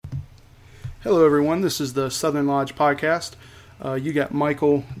Hello, everyone. This is the Southern Lodge podcast. You got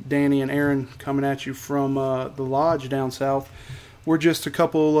Michael, Danny, and Aaron coming at you from the lodge down south. We're just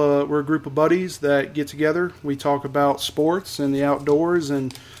we're a group of buddies that get together. We talk about sports and the outdoors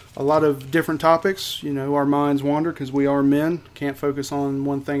and a lot of different topics. You know, our minds wander because we are men, can't focus on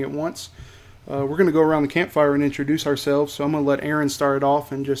one thing at once. We're going to go around the campfire and introduce ourselves, so I'm going to let Aaron start it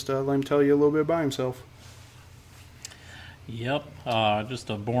off and just let him tell you a little bit about himself. Yep, just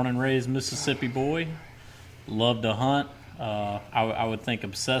a born and raised Mississippi boy. Love to hunt. I would think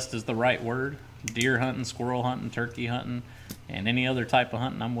obsessed is the right word. Deer hunting, squirrel hunting, turkey hunting, and any other type of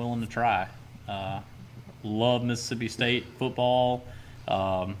hunting I'm willing to try. Love Mississippi State football.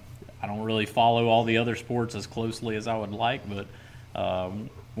 I don't really follow all the other sports as closely as I would like, but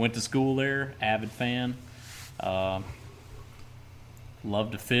went to school there, avid fan. Love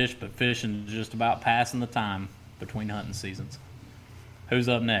to fish, but fishing is just about passing the time between hunting seasons. Who's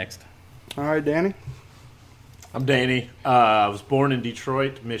up next? All right, Danny. I'm Danny. I was born in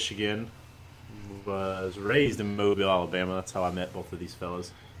Detroit, Michigan. Was raised in Mobile, Alabama. That's how I met both of these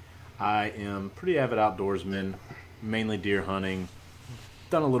fellas. I am pretty avid outdoorsman, mainly deer hunting.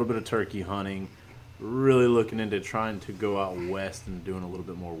 Done a little bit of turkey hunting. Really looking into trying to go out west and doing a little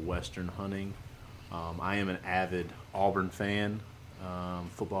bit more western hunting. I am an avid Auburn fan.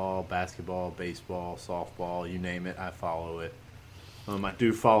 Football, basketball, baseball, softball, you name it, I follow it. I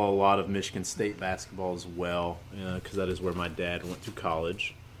do follow a lot of Michigan State basketball as well, because that is where my dad went to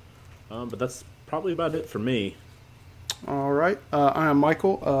college. But that's probably about it for me. All right. I am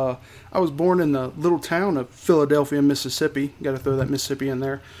Michael. I was born in the little town of Philadelphia, Mississippi. Got to throw that Mississippi in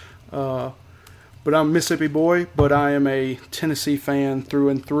there. But I'm a Mississippi boy, but I am a Tennessee fan through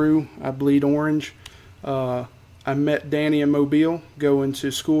and through. I bleed orange. I met Danny in Mobile going to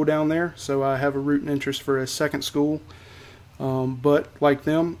school down there, so I have a root and interest for a second school. But like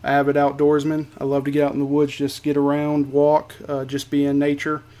them, avid outdoorsman. I love to get out in the woods, just get around, walk, just be in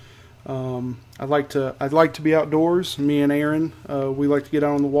nature. I'd like to be outdoors. Me and Aaron, we like to get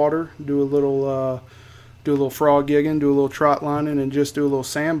out on the water, do a little frog gigging, do a little trot lining, and just do a little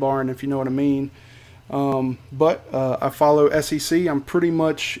sandbarring, if you know what I mean. But I follow SEC. I'm pretty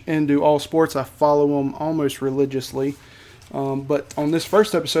much into all sports. I follow them almost religiously. But on this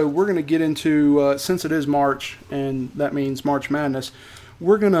first episode, we're going to get into, since it is March, and that means March Madness,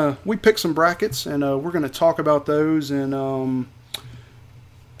 we pick some brackets, and we're going to talk about those and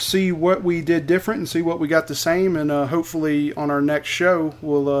see what we did different and see what we got the same. And hopefully on our next show,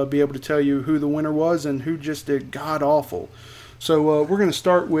 we'll be able to tell you who the winner was and who just did god-awful. So we're going to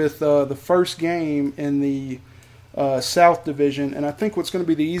start with the first game in the South Division, and I think what's going to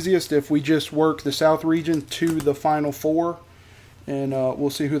be the easiest if we just work the South region to the Final Four, and we'll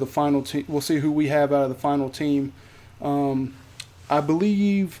see who the final we'll see who we have out of the final team. I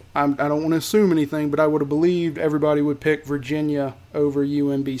believe I don't want to assume anything, but I would have believed everybody would pick Virginia over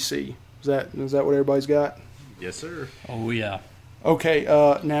UMBC. Is that what everybody's got? Yes, sir. Oh yeah. Okay,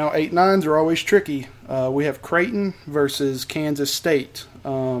 now 8-9s are always tricky. We have Creighton versus Kansas State.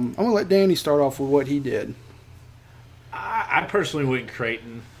 I'm going to let Danny start off with what he did. I personally went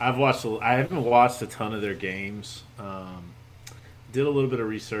Creighton. I haven't watched a ton of their games. Did a little bit of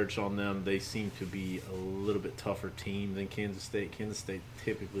research on them. They seem to be a little bit tougher team than Kansas State. Kansas State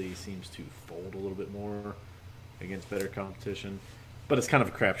typically seems to fold a little bit more against better competition. But it's kind of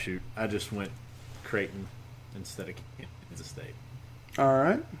a crapshoot. I just went Creighton instead of Kansas State. All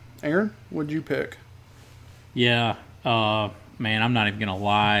right. Aaron, what did you pick? Yeah, man, I'm not even going to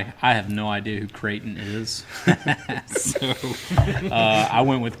lie. I have no idea who Creighton is. So I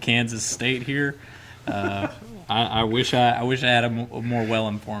went with Kansas State here. I wish I had a more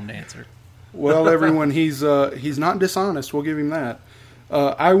well-informed answer. Well, everyone, he's not dishonest. We'll give him that.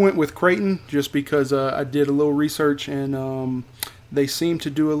 I went with Creighton just because I did a little research, and they seem to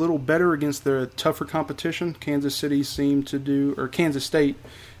do a little better against their tougher competition. Kansas State seemed to do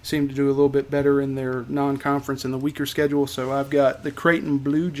a little bit better in their non-conference and the weaker schedule. So I've got the Creighton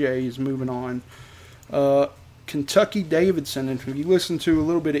Blue Jays moving on. Kentucky Davidson, and if you listen to a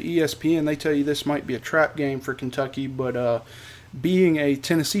little bit of ESPN, they tell you this might be a trap game for Kentucky, but being a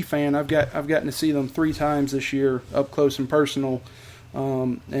Tennessee fan, I've gotten to see them 3 times this year up close and personal.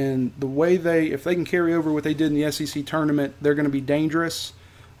 And the way if they can carry over what they did in the SEC tournament, they're going to be dangerous.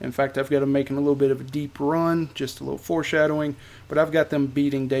 In fact, I've got them making a little bit of a deep run, just a little foreshadowing, but I've got them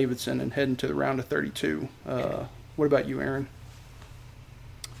beating Davidson and heading to the round of 32. What about you, Aaron?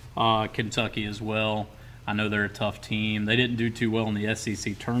 Kentucky as well. I know they're a tough team. They didn't do too well in the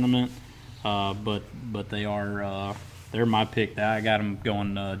SEC tournament, but they're my pick. I got them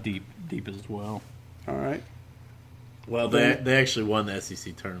going deep as well. All right. Well, they actually won the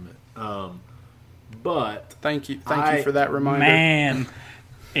SEC tournament. But Thank you for that reminder. Man,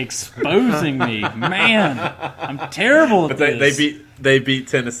 exposing me. Man, I'm terrible at but this. they beat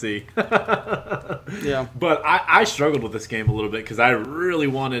Tennessee. Yeah. But I struggled with this game a little bit because I really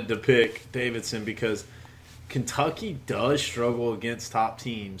wanted to pick Davidson because Kentucky does struggle against top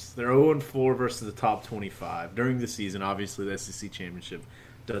teams. They're 0-4 versus the top 25 during the season. Obviously, the SEC championship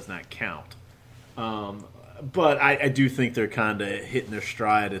does not count. But I do think they're kind of hitting their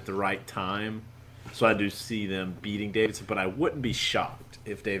stride at the right time. So I do see them beating Davidson, but I wouldn't be shocked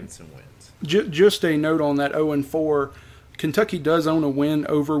if Davidson wins. Just a note on that 0-4. Kentucky does own a win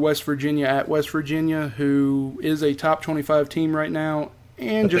over West Virginia at West Virginia, who is a top 25 team right now,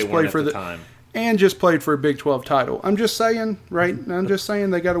 and But just they weren't played for at the time. and just played for a Big 12 title. I'm just saying, right? I'm just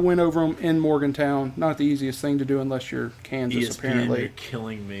saying they got to win over them in Morgantown. Not the easiest thing to do unless you're Kansas, ESPN, apparently. you're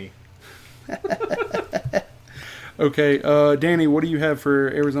killing me. Okay, Danny, what do you have for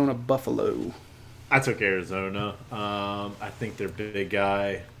Arizona Buffalo? I took Arizona. I think their big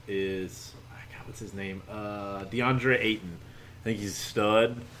guy is what's his name? DeAndre Ayton. I think he's a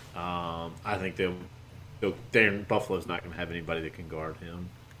stud. I think Buffalo's not going to have anybody that can guard him.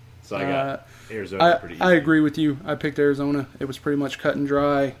 So I got Arizona pretty easy. I agree with you. I picked Arizona. It was pretty much cut and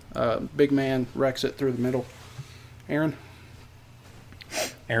dry. Big man wrecks it through the middle. Aaron?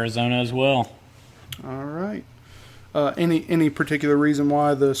 Arizona as well. All right. Any particular reason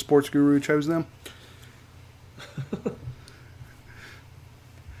why the sports guru chose them?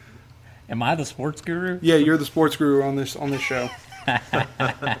 Am I the sports guru? Yeah, you're the sports guru on this show.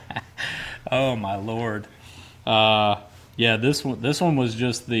 Oh my lord. Yeah, this one was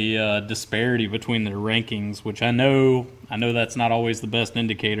just the disparity between their rankings, which I know that's not always the best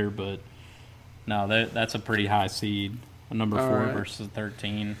indicator, but no, that's a pretty high seed. Number 4 right. versus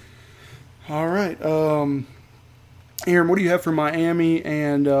 13. All right. Aaron, what do you have for Miami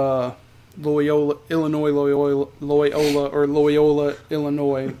and Loyola, Illinois?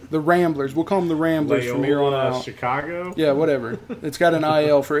 The Ramblers. We'll call them the Ramblers from here on out. Chicago? Yeah, whatever. It's got an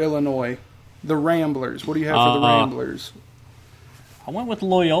IL for Illinois. The Ramblers. What do you have for the Ramblers? I went with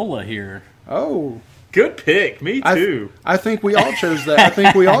Loyola here. Oh. Good pick. Me too. I think we all chose that. I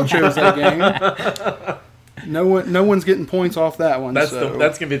think we all chose that game. No one's getting points off that one. That's so.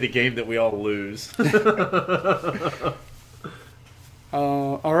 that's gonna be the game that we all lose.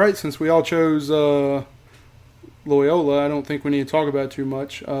 All right, since we all chose Loyola, I don't think we need to talk about it too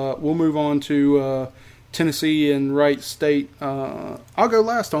much. We'll move on to Tennessee and Wright State. I'll go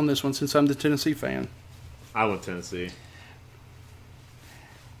last on this one since I'm the Tennessee fan. I went Tennessee.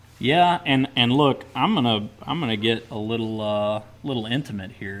 Yeah, and look, I'm gonna get a little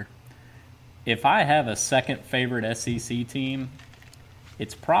intimate here. If I have a second favorite SEC team,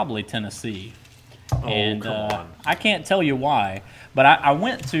 it's probably Tennessee. Oh, And come on. I can't tell you why, but I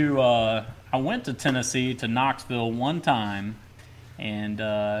went to Tennessee, to Knoxville one time,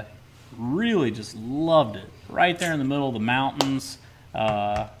 and really just loved it. Right there in the middle of the mountains,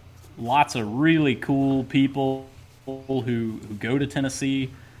 lots of really cool people who go to Tennessee.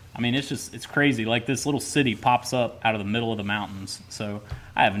 I mean, it's crazy. Like, this little city pops up out of the middle of the mountains. So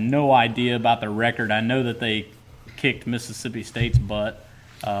I have no idea about the record. I know that they kicked Mississippi State's butt.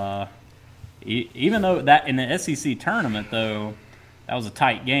 Even though that in the SEC tournament, though, that was a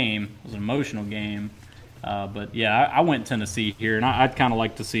tight game. It was an emotional game. But, yeah, I went Tennessee here, and I'd kind of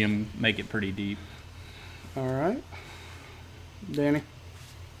like to see them make it pretty deep. All right. Danny?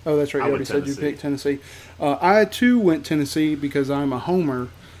 Oh, that's right. You already said you picked Tennessee. I, too, went Tennessee because I'm a homer.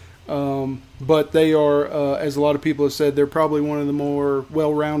 But they are, as a lot of people have said, they're probably one of the more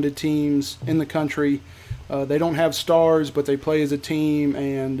well-rounded teams in the country. They don't have stars, but they play as a team,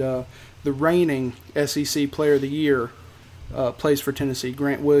 and the reigning SEC Player of the Year plays for Tennessee,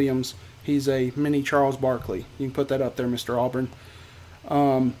 Grant Williams. He's a mini Charles Barkley. You can put that up there, Mr. Auburn.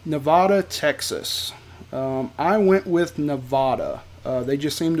 Nevada, Texas. I went with Nevada. They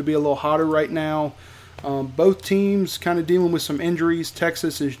just seem to be a little hotter right now. Both teams kind of dealing with some injuries.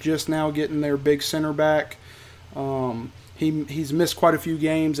 Texas is just now getting their big center back. He's missed quite a few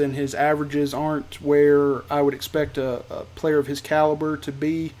games, and his averages aren't where I would expect a player of his caliber to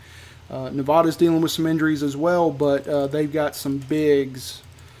be. Nevada's dealing with some injuries as well, but they've got some bigs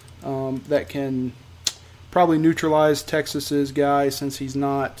that can probably neutralize Texas's guy since he's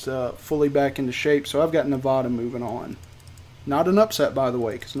not fully back into shape. So I've got Nevada moving on. Not an upset, by the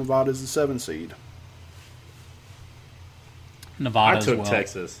way, because Nevada's the 7th seed. Nevada I took as well.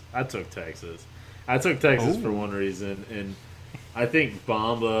 Texas. I took Texas for one reason, and I think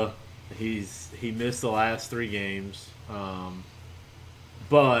Bamba, he missed the last 3 games.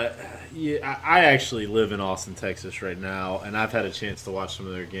 But yeah, I actually live in Austin, Texas right now, and I've had a chance to watch some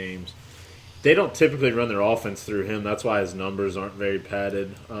of their games. They don't typically run their offense through him. That's why his numbers aren't very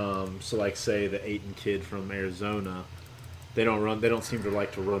padded. So, like, say the Aiton kid from Arizona, they don't seem to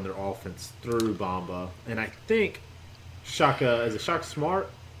like to run their offense through Bamba. And I think Shaka Smart?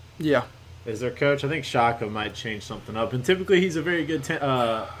 Yeah. Is their coach? I think Shaka might change something up. And typically he's a very good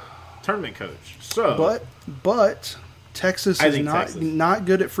tournament coach. So, but Texas is not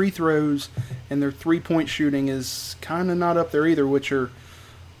good at free throws, and their 3-point shooting is kind of not up there either, which are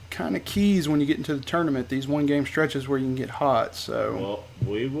kind of keys when you get into the tournament. These one-game stretches where you can get hot. So, well,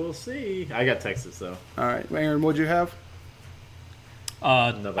 we will see. I got Texas though. All right, Aaron, what'd you have?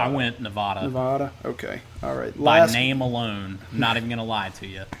 I went Nevada. Nevada. Okay. All right. By name alone. I'm not even gonna lie to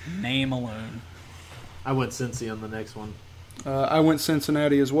you. Name alone. I went Cincy on the next one. I went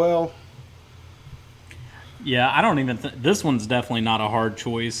Cincinnati as well. Yeah, I don't even this one's definitely not a hard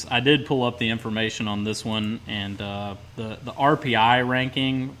choice. I did pull up the information on this one, and the RPI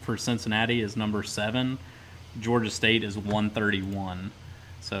ranking for Cincinnati is number 7. Georgia State is 131.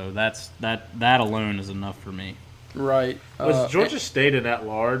 So that alone is enough for me. Right. Was Georgia State in at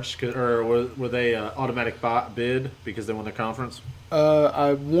large, or were they automatic bid because they won the conference?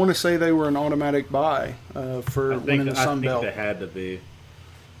 I want to say they were an automatic bye for winning the Sun Belt. I think they had to be.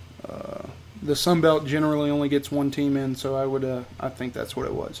 The Sun Belt generally only gets one team in, so I think that's what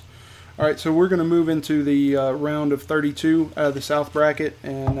it was. All right, so we're going to move into the round of 32 out of the South bracket,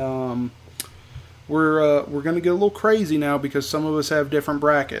 and we're going to get a little crazy now because some of us have different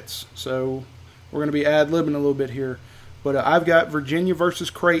brackets. So we're going to be ad-libbing a little bit here. But I've got Virginia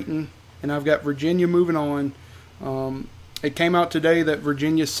versus Creighton, and I've got Virginia moving on. It came out today that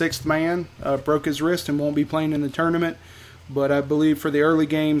Virginia's 6th man broke his wrist and won't be playing in the tournament. But I believe for the early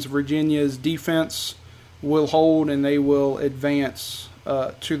games, Virginia's defense will hold and they will advance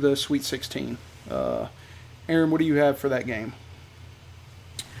to the Sweet 16. Aaron, what do you have for that game?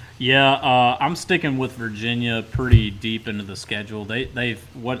 Yeah, I'm sticking with Virginia pretty deep into the schedule.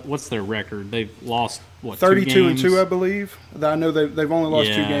 What's their record? They've lost 32 and 2, I believe. I know they've only lost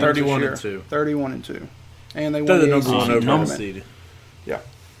 2 games. 31 and 2. 31 and 2, and they won the number one overall seed. Yeah.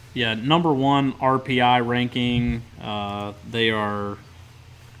 Yeah, number 1 RPI ranking. They are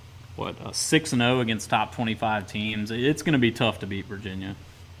 6-0 against top 25 teams. It's going to be tough to beat Virginia.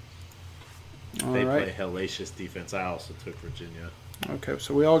 They play hellacious defense. I also took Virginia. Okay,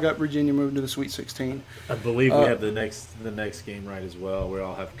 so we all got Virginia moving to the Sweet 16. I believe we have the next game right as well. We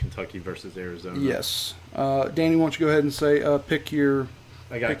all have Kentucky versus Arizona. Yes. Danny, why don't you go ahead and say pick your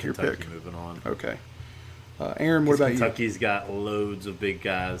I got pick Kentucky your pick. moving on. Okay. Aaron, what about Kentucky's got loads of big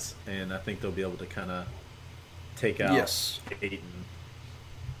guys, and I think they'll be able to kind of take out Aiton.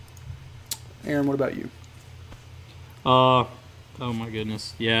 Aaron, what about you? Oh my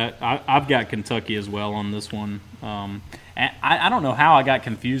goodness. Yeah, I've got Kentucky as well on this one. I don't know how I got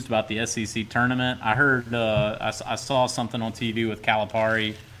confused about the SEC tournament. I heard I saw something on TV with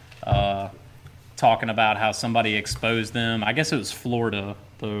Calipari talking about how somebody exposed them. I guess it was Florida,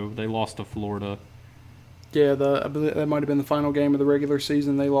 though. They lost to Florida. Yeah, I believe that might have been the final game of the regular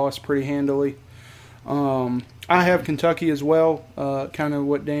season. They lost pretty handily. I have Kentucky as well, kind of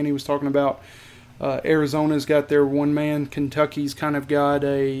what Danny was talking about. Arizona's got their one man. Kentucky's kind of got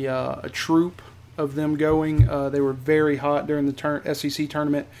a troop of them going. They were very hot during the SEC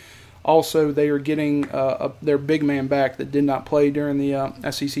tournament. Also, they are getting their big man back that did not play during the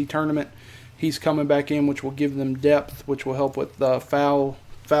SEC tournament. He's coming back in, which will give them depth, which will help with foul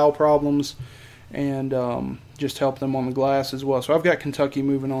problems, and just help them on the glass as well. So I've got Kentucky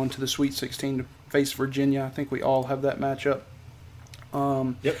moving on to the Sweet 16 to face Virginia. I think we all have that matchup.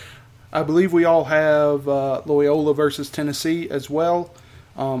 Yep. I believe we all have Loyola versus Tennessee as well.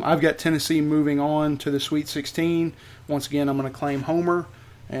 I've got Tennessee moving on to the Sweet 16. Once again, I'm going to claim Homer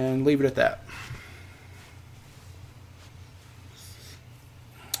and leave it at that.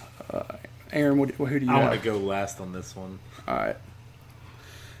 Aaron, who do you have? I want to go last on this one. All right.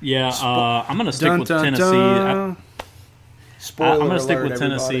 Yeah, I'm going to stick with Tennessee. Spoiler I'm going to stick alert, with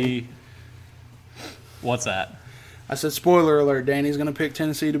Tennessee. everybody. What's that? I said spoiler alert. Danny's going to pick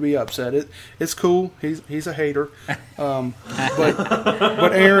Tennessee to be upset. It's cool. He's a hater. But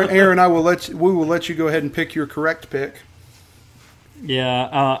Aaron, we will let you go ahead and pick your correct pick.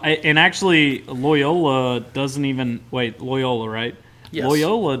 Yeah, and actually Loyola doesn't even Loyola, right? Yes.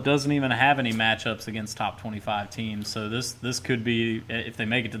 Loyola doesn't even have any matchups against top 25 teams. So this could be, if they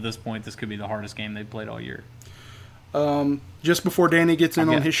make it to this point, this could be the hardest game they've played all year. Just before Danny gets in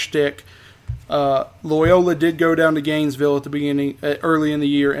on his shtick, Loyola did go down to Gainesville at the beginning, early in the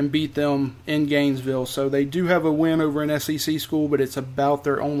year, and beat them in Gainesville. So they do have a win over an SEC school, but it's about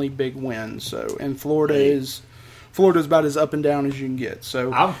their only big win. So, and Florida Florida's about as up and down as you can get.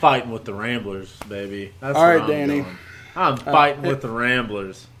 So I'm fighting with the Ramblers, baby. That's all where right, I'm Danny. going. I'm fighting with the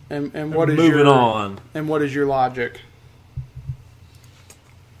Ramblers. And what is moving on? And what is your logic?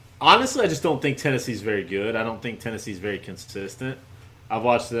 Honestly, I just don't think Tennessee's very good. I don't think Tennessee's very consistent. I've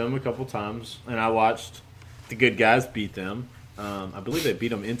watched them a couple times, and I watched the good guys beat them. I believe they beat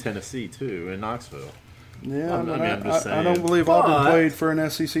them in Tennessee, too, in Knoxville. Yeah, I'm just saying. I don't believe Auburn played for an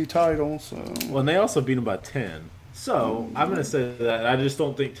SEC title. So. Well, and they also beat them by 10. So I'm going to say that I just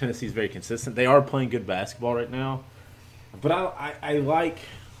don't think Tennessee's very consistent. They are playing good basketball right now. But I like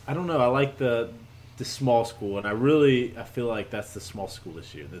the small school, and I feel like that's the small school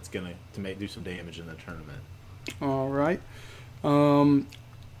this year that's going to do some damage in the tournament. All right.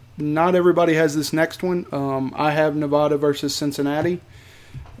 Not everybody has this next one. I have Nevada versus Cincinnati.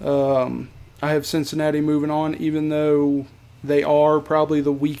 I have Cincinnati moving on, even though they are probably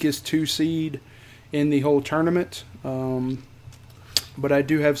the weakest 2 seed in the whole tournament. But I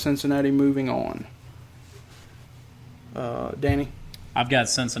do have Cincinnati moving on. Danny? I've got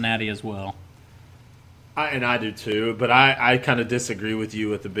Cincinnati as well. I do too, but I kind of disagree with you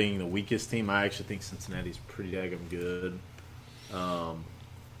with it being the weakest team. I actually think Cincinnati's pretty daggum good.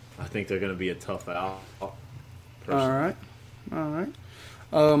 I think they're going to be a tough out. Personally. All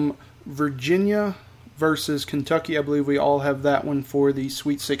right. Virginia versus Kentucky. I believe we all have that one for the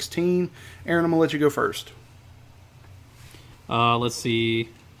Sweet 16. Aaron, I'm going to let you go first. Let's see.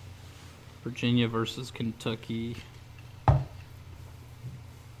 Virginia versus Kentucky.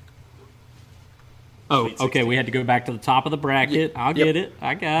 Oh, okay. We had to go back to the top of the bracket. I'll get it.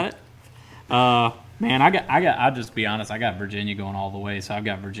 I got it. Man, I'll just be honest. I got Virginia going all the way, so I've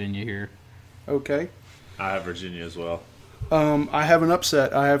got Virginia here. Okay. I have Virginia as well. I have an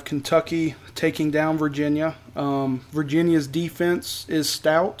upset. I have Kentucky taking down Virginia. Virginia's defense is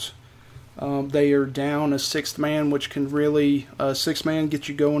stout. They are down a 6th man, which can really 6th man get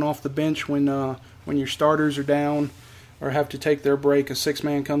you going off the bench when your starters are down or have to take their break. A 6th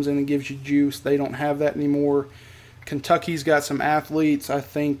man comes in and gives you juice. They don't have that anymore. Kentucky's got some athletes. I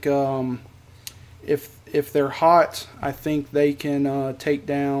think if they're hot, I think they can take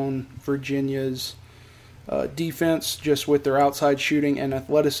down Virginia's defense just with their outside shooting and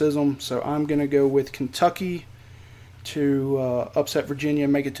athleticism. So I'm going to go with Kentucky to upset Virginia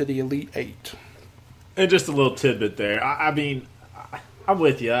and make it to the Elite 8. And just a little tidbit there. I mean, I'm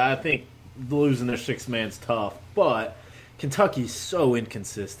with you. I think losing their 6th man's tough, but Kentucky's so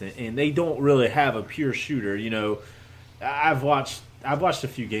inconsistent, and they don't really have a pure shooter. You know, I've watched a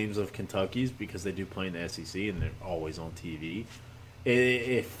few games of Kentucky's because they do play in the SEC, and they're always on TV.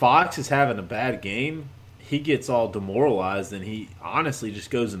 If Fox is having a bad game, he gets all demoralized, and he honestly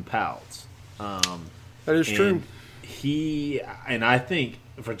just goes and pouts. That is true. And I think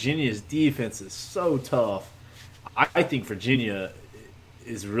Virginia's defense is so tough. I think Virginia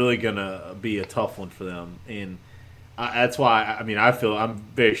is really going to be a tough one for them. And that's why, I feel I'm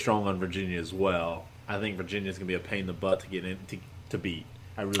very strong on Virginia as well. I think Virginia's going to be a pain in the butt to get in to beat.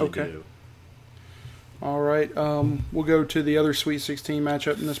 I really do. All right. We'll go to the other Sweet 16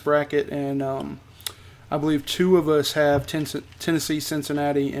 matchup in this bracket. And I believe 2 of us have Tennessee,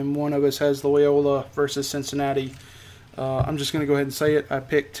 Cincinnati, and 1 of us has Loyola versus Cincinnati. I'm just going to go ahead and say it. I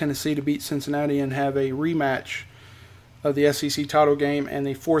picked Tennessee to beat Cincinnati and have a rematch of the SEC title game and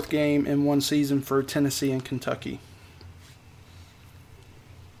the 4th game in one season for Tennessee and Kentucky.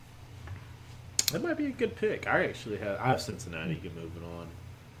 That might be a good pick. I have Cincinnati moving on.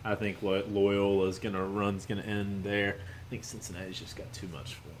 I think what Loyola's run's gonna end there. I think Cincinnati's just got too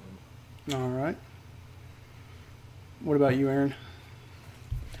much for them. All right. What about you, Aaron?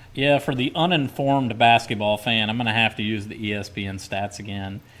 Yeah, for the uninformed basketball fan, I'm going to have to use the ESPN stats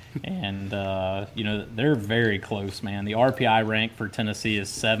again. And, they're very close, man. The RPI rank for Tennessee is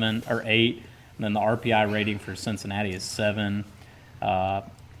 7 or 8, and then the RPI rating for Cincinnati is 7.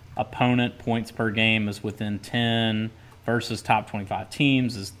 Opponent points per game is within 10 versus top 25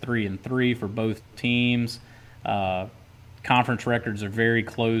 teams is 3-3 for both teams. Conference records are very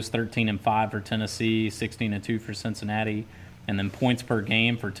close, 13-5 for Tennessee, 16-2 for Cincinnati. And then points per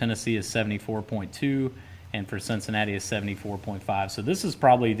game for Tennessee is 74.2, and for Cincinnati is 74.5. So this is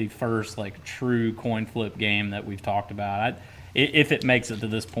probably the first true coin flip game that we've talked about. If it makes it to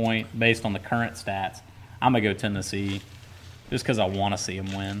this point, based on the current stats, I'm gonna go Tennessee, just because I want to see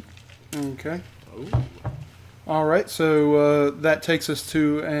them win. Okay. Ooh. All right. So that takes us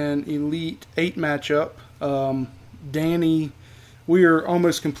to an Elite 8 matchup. Danny, we are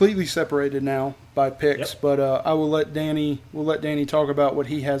almost completely separated now by picks, but I will let Danny. We'll let Danny talk about what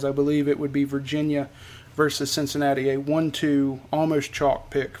he has. I believe it would be Virginia versus Cincinnati, a 1-2 almost chalk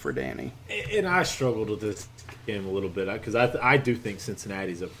pick for Danny. And I struggled with this game a little bit because I do think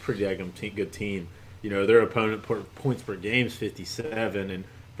Cincinnati's a pretty good team. Their opponent points per game is 57, and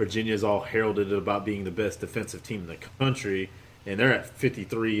Virginia's all heralded about being the best defensive team in the country, and they're at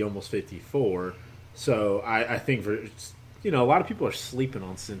 53, almost 54. So I think a lot of people are sleeping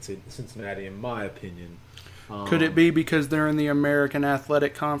on Cincinnati, in my opinion. Could it be because they're in the American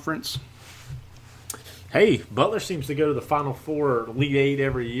Athletic Conference? Hey, Butler seems to go to the Final Four or Elite Eight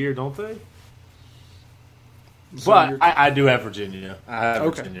every year, don't they? So but I do have Virginia. I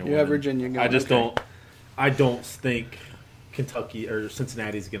have Virginia. You have Virginia going. I just don't. I don't think Kentucky or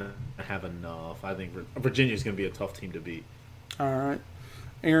Cincinnati's going to have enough. I think Virginia's going to be a tough team to beat. All right,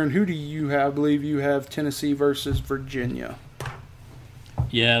 Aaron, who do you have? I believe you have Tennessee versus Virginia.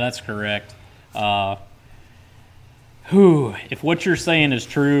 Yeah, that's correct. If what you're saying is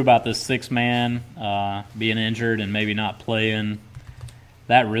true about this 6-man being injured and maybe not playing,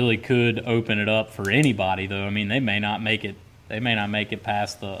 that really could open it up for anybody. Though I mean, they may not make it. They may not make it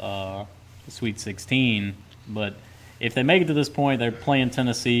past the Sweet 16. But if they make it to this point, they're playing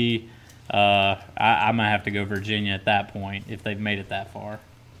Tennessee. I might have to go Virginia at that point if they've made it that far.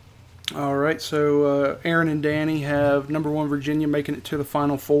 All right, so Aaron and Danny have number 1 Virginia making it to the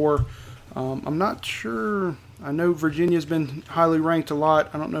Final Four. I'm not sure. I know Virginia's been highly ranked a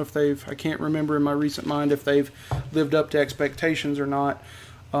lot. I don't know if I can't remember in my recent mind if they've lived up to expectations or not.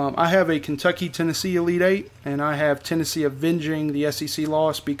 I have a Kentucky-Tennessee Elite Eight, and I have Tennessee avenging the SEC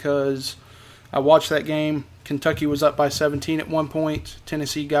loss because I watched that game. Kentucky was up by 17 at one point.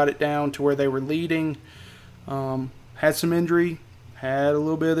 Tennessee got it down to where they were leading. Had some injury, had a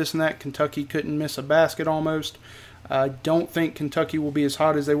little bit of this and that. Kentucky couldn't miss a basket almost. I don't think Kentucky will be as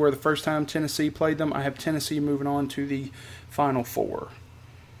hot as they were the first time Tennessee played them. I have Tennessee moving on to the Final Four.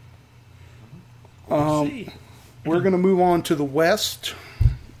 We're going to move on to the West,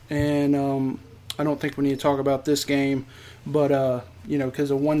 and I don't think we need to talk about this game, but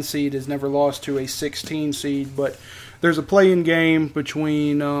because a 1 seed has never lost to a 16 seed. But there's a play-in game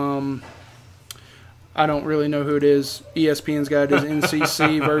between I don't really know who it is. ESPN's got it as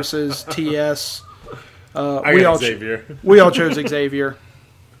NCC versus TS. We all chose Xavier.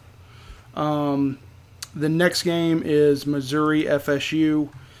 The next game is Missouri FSU.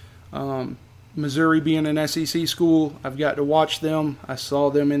 Missouri being an SEC school, I've got to watch them. I saw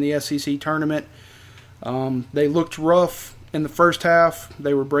them in the SEC tournament. They looked rough in the first half.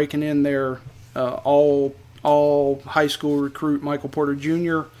 They were breaking in their all high school recruit Michael Porter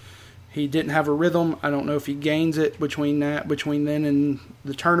Jr. He didn't have a rhythm. I don't know if he gains it between then and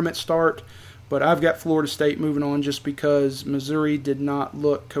the tournament start. But I've got Florida State moving on just because Missouri did not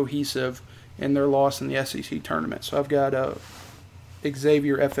look cohesive in their loss in the SEC tournament. So I've got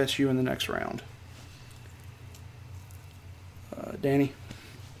Xavier FSU in the next round. Danny?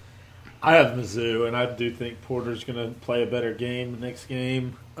 I have Mizzou, and I do think Porter's going to play a better game the next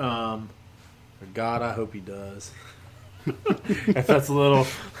game. God, I hope he does. If that's a little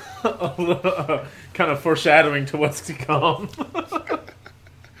kind of foreshadowing to what's to come.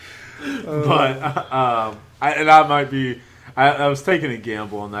 But I might be. I was taking a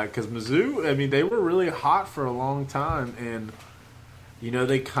gamble on that because Mizzou. I mean, they were really hot for a long time, and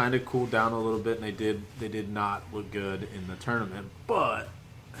they kind of cooled down a little bit, and they did not look good in the tournament. But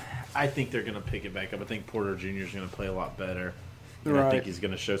I think they're going to pick it back up. I think Porter Jr. is going to play a lot better, and I think he's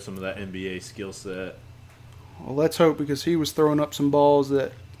going to show some of that NBA skill set. Well, let's hope, because he was throwing up some balls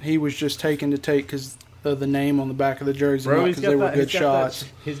that he was just taking to take because of the name on the back of the jersey, not because they were good shots.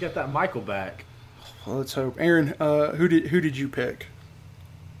 He's got that Michael back. Well, let's hope. Aaron, who did you pick?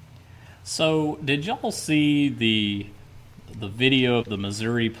 So, did y'all see the video of the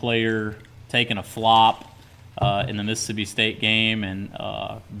Missouri player taking a flop in the Mississippi State game and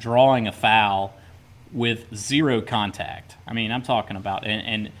drawing a foul with zero contact? I mean, I'm talking about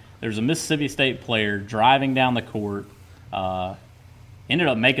and there's a Mississippi State player driving down the court, ended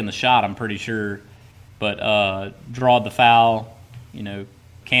up making the shot, I'm pretty sure, but drawed the foul,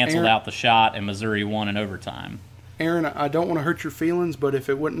 canceled out the shot, and Missouri won in overtime. Aaron, I don't want to hurt your feelings, but if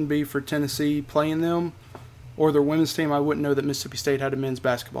it wouldn't be for Tennessee playing them or their women's team, I wouldn't know that Mississippi State had a men's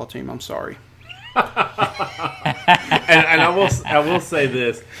basketball team. I'm sorry. and I will say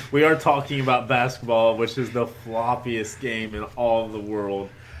this. We are talking about basketball, which is the floppiest game in all of the world.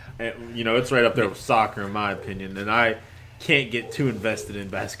 And, it's right up there with soccer, in my opinion. And I can't get too invested in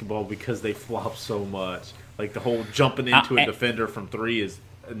basketball because they flop so much. Like, the whole jumping into a defender from three is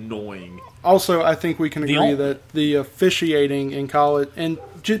annoying. Also, I think we can agree that the officiating in college and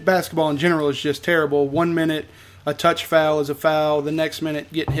basketball in general is just terrible. 1 minute a touch foul is a foul. The next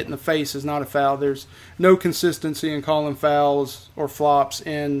minute getting hit in the face is not a foul. There's no consistency in calling fouls or flops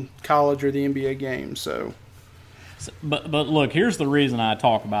in college or the NBA game. So But look, here's the reason I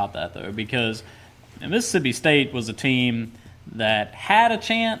talk about that, though, because Mississippi State was a team that had a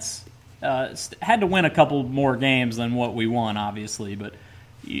chance, had to win a couple more games than what we won, obviously. But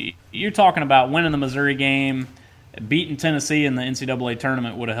you're talking about winning the Missouri game, beating Tennessee in the NCAA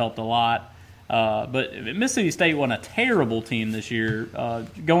tournament would have helped a lot. But Mississippi State wasn't a terrible team this year,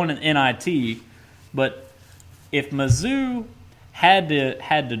 going in NIT. But if Mizzou had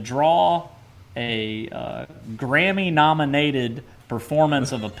to draw a Grammy-nominated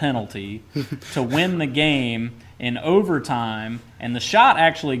performance of a penalty to win the game in overtime, and the shot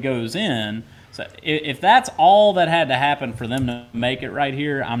actually goes in, so if that's all that had to happen for them to make it right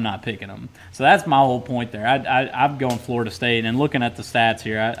here, I'm not picking them. So that's my whole point there. I'm going Florida State, and looking at the stats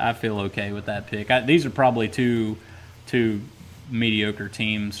here, I feel okay with that pick. These are probably two mediocre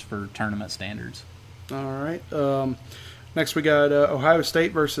teams for tournament standards. All right. Next, we got Ohio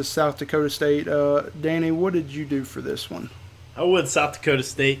State versus South Dakota State. Danny, what did you do for this one? I went South Dakota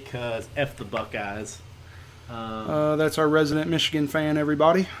State because F the Buckeyes. That's our resident Michigan fan,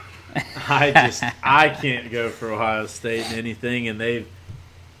 everybody. I can't go for Ohio State in anything, and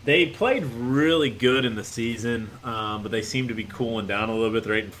they played really good in the season, but they seem to be cooling down a little bit.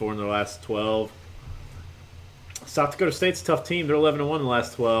 They're 8-4 in their last 12. South Dakota State's a tough team. They're 11-1 in the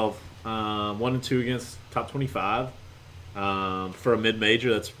last 12. 1-2 against top 25. For a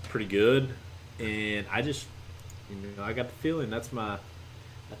mid-major, that's pretty good. And I just, I got the feeling I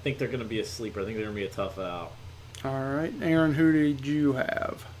think they're going to be a sleeper. I think they're going to be a tough out. All right. Aaron, who did you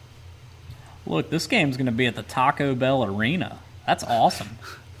have? Look, this game's going to be at the Taco Bell Arena. That's awesome.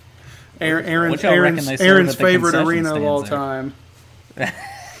 Aaron's favorite arena of all time.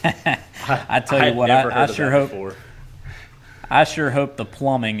 I tell you what, I sure hope the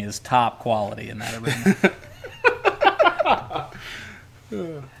plumbing is top quality in that arena.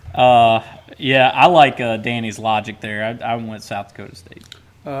 Yeah, I like Danny's logic there. I went South Dakota State.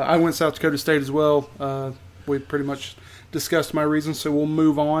 I went South Dakota State as well. We pretty much discussed my reasons, so we'll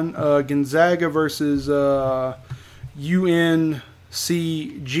move on. Gonzaga versus UNCG,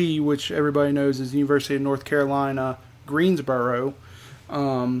 which everybody knows is the University of North Carolina, Greensboro.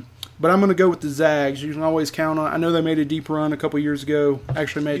 But I'm going to go with the Zags. You can always count on. I know they made a deep run a couple years ago.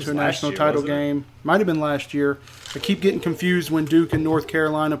 Actually made it to a national title game. Might have been last year. I keep getting confused when Duke and North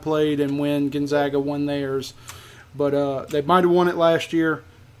Carolina played and when Gonzaga won theirs. But they might have won it last year.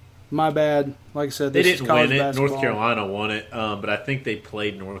 My bad. Like I said, they this didn't is college win it. basketball. North Carolina won it, but I think they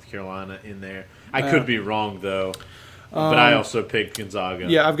played North Carolina in there. I could be wrong though. But I also picked Gonzaga.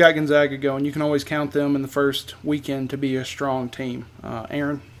 Yeah, I've got Gonzaga going. You can always count them in the first weekend to be a strong team.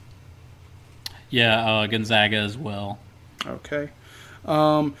 Aaron? Yeah, Gonzaga as well. Okay.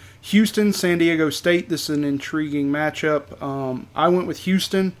 Houston, San Diego State. This is an intriguing matchup. I went with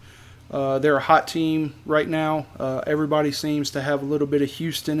Houston. They're a hot team right now. Everybody seems to have a little bit of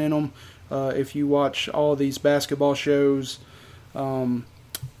Houston in them. If you watch all these basketball shows,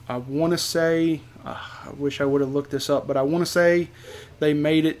 I want to say, I wish I would have looked this up, but I want to say they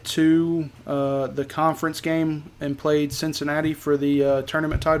made it to the conference game and played Cincinnati for the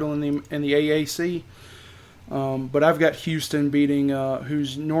tournament title in the AAC. But I've got Houston beating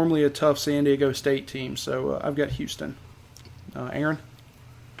who's normally a tough San Diego State team. So I've got Houston. Aaron?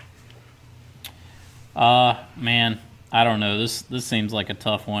 Man, I don't know. This seems like a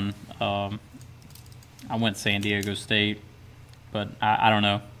tough one. I went San Diego State, but I don't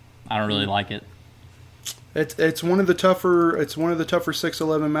know. I don't really like it. It's one of the tougher 6-11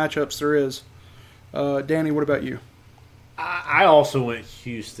 matchups there is. Danny, what about you? I also went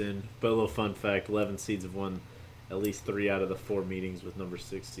Houston, but a little fun fact: 11 seeds have won at least 3 out of the 4 meetings with number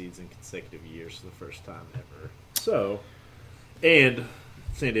 6 seeds in consecutive years for the first time ever. So, and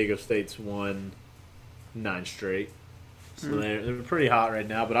San Diego State's won 9 straight. So they're pretty hot right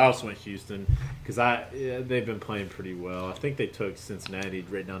now, but I also went Houston because they've been playing pretty well. I think they took Cincinnati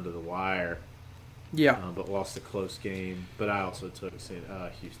right down to the wire. Yeah. But lost a close game. But I also took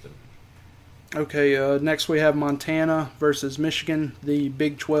Houston. Okay, next we have Montana versus Michigan, the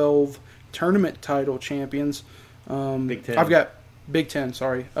Big 12 tournament title champions. Big 10. I've got Big 10,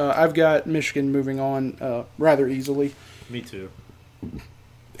 sorry. I've got Michigan moving on rather easily. Me too.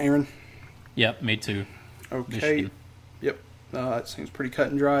 Aaron? Yep, me too. Okay. Michigan. Yep. That seems pretty cut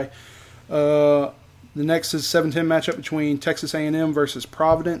and dry. The next is 7-10 matchup between Texas A&M versus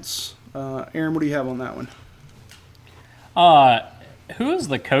Providence. Aaron, what do you have on that one? Who is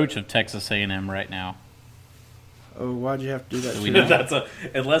the coach of Texas A&M right now? Oh, why'd you have to do that? Do we know?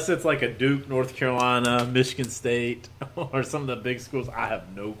 Unless it's like a Duke, North Carolina, Michigan State, or some of the big schools, I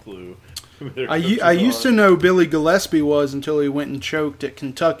have no clue. I used to know Billy Gillespie was until he went and choked at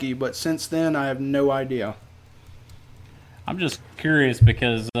Kentucky, but since then I have no idea. I'm just curious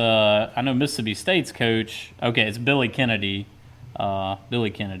because I know Mississippi State's coach. Okay, it's Billy Kennedy.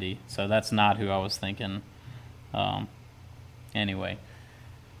 Billy Kennedy. So that's not who I was thinking. Anyway,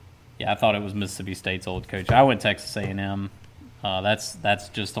 yeah, I thought it was Mississippi State's old coach. I went Texas A&M. That's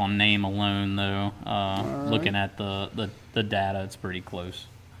just on name alone, though. Right. Looking at the data, it's pretty close.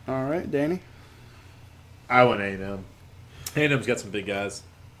 All right, Danny. I went A&M. A&M's got some big guys.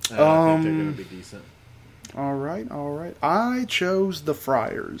 I think they're going to be decent. All right. I chose the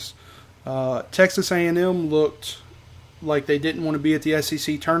Friars. Texas A&M looked like they didn't want to be at the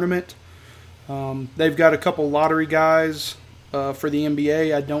SEC tournament. They've got a couple lottery guys for the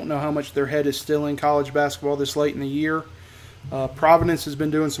NBA. I don't know how much their head is still in college basketball this late in the year. Providence has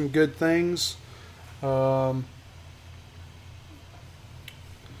been doing some good things.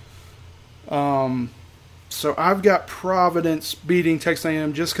 So I've got Providence beating Texas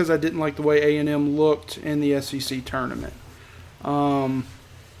A&M just because I didn't like the way A&M looked in the SEC tournament. UNC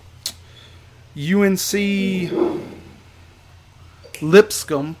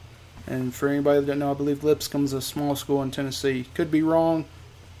Lipscomb, and for anybody that doesn't know, I believe Lipscomb's a small school in Tennessee. Could be wrong.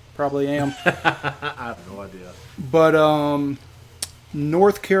 Probably am. I have no idea. But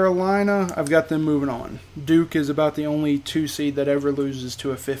North Carolina, I've got them moving on. Duke is about the only 2 seed that ever loses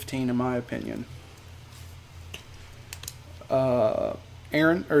to a 15, in my opinion.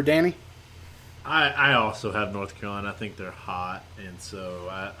 Aaron or Danny? I also have North Carolina. I think they're hot, and so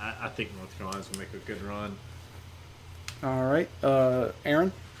I think North Carolina's going to make a good run. All right.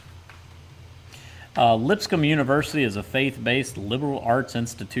 Aaron? Lipscomb University is a faith-based liberal arts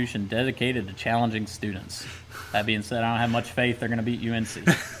institution dedicated to challenging students. That being said, I don't have much faith they're going to beat UNC.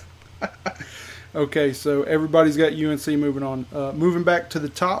 Okay, so everybody's got UNC moving on. Moving back to the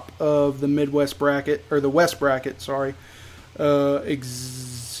top of the Midwest bracket, or the West bracket, sorry. We're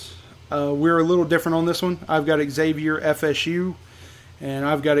a little different on this one. I've got Xavier FSU, and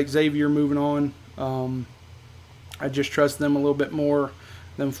I've got Xavier moving on. I just trust them a little bit more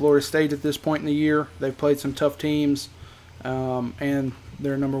than Florida State at this point in the year. They've played some tough teams, and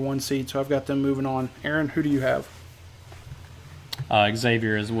they're number 1 seed, so I've got them moving on. Aaron, who do you have?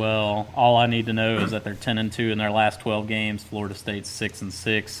 Xavier as well. All I need to know is that they're 10-2 in their last 12 games. Florida State's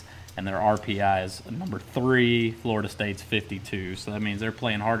 6-6, and their RPI is number 3. Florida State's 52. So that means they're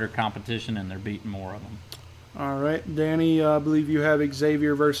playing harder competition and they're beating more of them. All right, Danny, I believe you have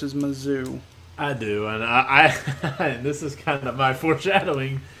Xavier versus Mizzou. I do, and I and this is kind of my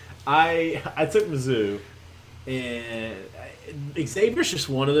foreshadowing. I took Mizzou, and Xavier's just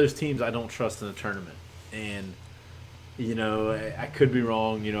one of those teams I don't trust in a tournament. And I could be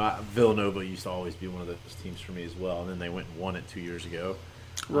wrong. Villanova used to always be one of those teams for me as well, and then they went and won it 2 years ago.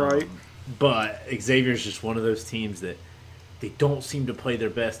 Right. But Xavier's just one of those teams that they don't seem to play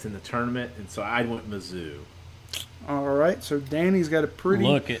their best in the tournament, and so I went Mizzou. All right, so Danny's got a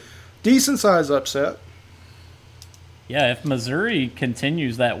pretty decent-sized upset. Yeah, if Missouri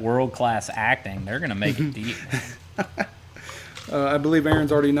continues that world-class acting, they're going to make it deep. I believe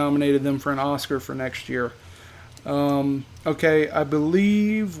Aaron's already nominated them for an Oscar for next year. Okay, I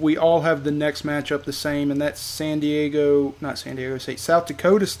believe we all have the next matchup the same, and that's South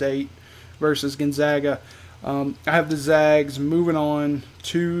Dakota State versus Gonzaga. I have the Zags moving on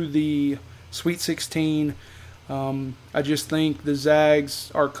to the Sweet 16. I just think the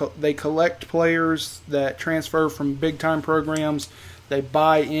Zags they collect players that transfer from big-time programs. They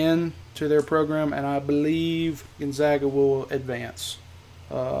buy in to their program, and I believe Gonzaga will advance.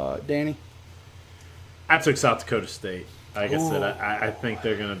 Danny? I took South Dakota State. Like I said, I think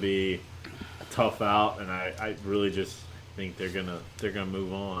they're going to be a tough out, and I really just think they're gonna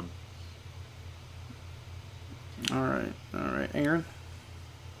move on. All right, Aaron.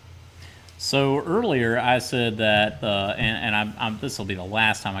 So earlier I said that, and this will be the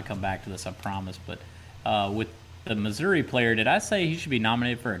last time I come back to this, I promise. But with the Missouri player, did I say he should be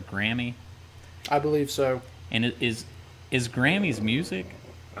nominated for a Grammy? I believe so. And is Grammys music?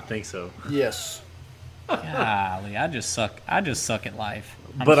 I think so. Yes. Golly, I just suck at life.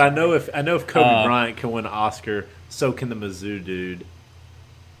 But sorry. I know if Kobe Bryant can win an Oscar, so can the Mizzou dude.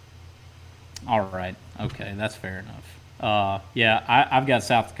 All right. Okay, that's fair enough. I've got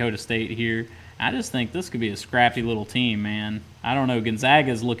South Dakota State here. I just think this could be a scrappy little team, man. I don't know.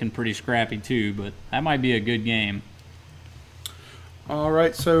 Gonzaga's looking pretty scrappy too, but that might be a good game. All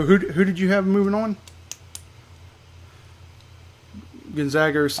right. So who did you have moving on?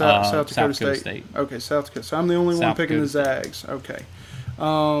 Gonzaga or South Dakota State? Okay, South Dakota. So I'm the only one picking the Zags. Okay.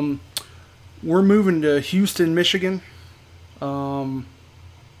 We're moving to Houston, Michigan. Aaron's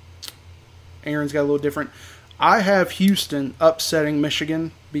got a little different. I have Houston upsetting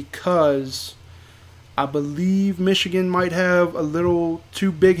Michigan because I believe Michigan might have a little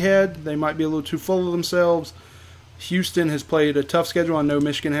too big head. They might be a little too full of themselves. Houston has played a tough schedule. I know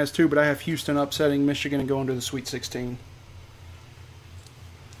Michigan has too, but I have Houston upsetting Michigan and going to the Sweet 16.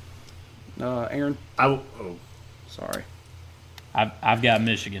 Aaron? Sorry. I've got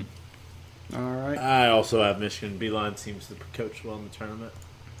Michigan. All right. I also have Michigan. Beeline seems to coach well in the tournament.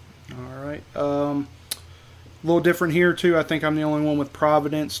 All right. A little different here, too. I think I'm the only one with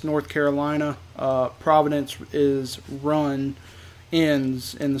Providence, North Carolina. Providence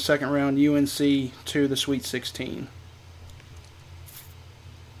ends in the second round, UNC to the Sweet 16.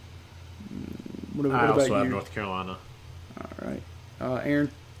 What I about also have you? North Carolina. All right. Aaron?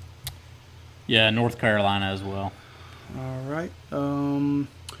 Yeah, North Carolina as well. All right.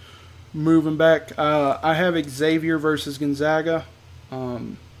 Moving back, I have Xavier versus Gonzaga. I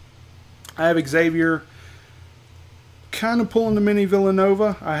have Xavier kind of pulling the mini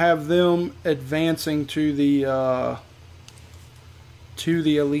Villanova. I have them advancing to the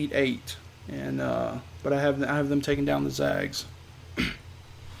Elite Eight, and but I have them taking down the Zags.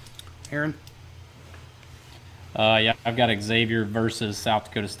 Aaron? Yeah, I've got Xavier versus South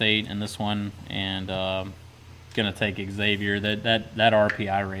Dakota State in this one, and going to take Xavier. That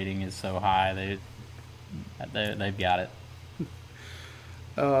RPI rating is so high. They've got it.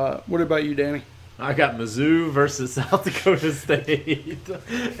 What about you, Danny? I got Mizzou versus South Dakota State,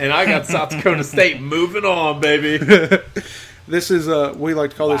 and I got South Dakota State moving on, baby. This is we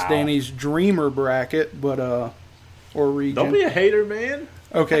like to call this Wow. Danny's dreamer bracket, but or region. Don't be a hater, man.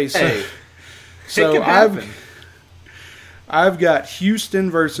 Okay, so Hey, so it can happen. I've got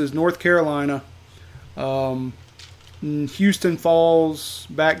Houston versus North Carolina. Houston falls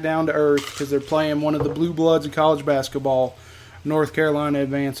back down to earth because they're playing one of the blue bloods of college basketball. North Carolina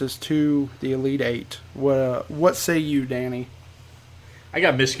advances to the Elite Eight. What say you, Danny? I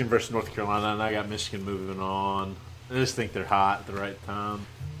got Michigan versus North Carolina, and I got Michigan moving on. I just think they're hot at the right time.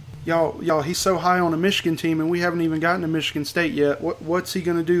 Y'all, he's so high on a Michigan team, and we haven't even gotten to Michigan State yet. What's he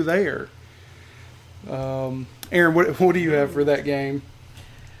going to do there? Aaron, what do you have for that game?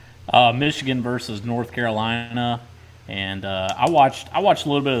 Michigan versus North Carolina, and I watched a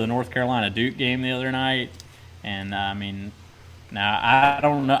little bit of the North Carolina Duke game the other night, and I mean, now I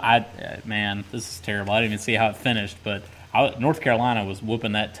don't know, man, this is terrible. I didn't even see how it finished, but North Carolina was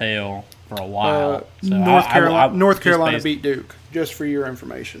whooping that tail for a while. So North Carolina beat Duke, just for your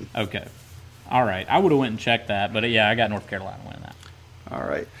information. Okay, all right. I would have went and checked that, but yeah, I got North Carolina winning that. All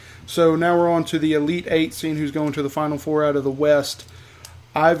right. So now we're on to the Elite Eight, seeing who's going to the Final Four out of the West.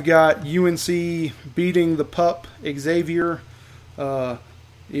 I've got UNC beating the pup, Xavier. Even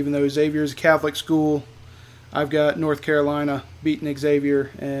though Xavier is a Catholic school, I've got North Carolina beating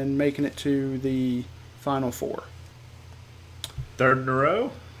Xavier and making it to the Final Four. Third in a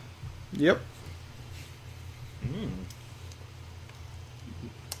row? Yep.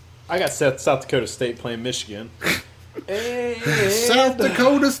 I got South Dakota State playing Michigan. South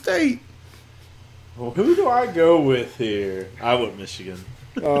Dakota State. Well, who do I go with here? I went Michigan.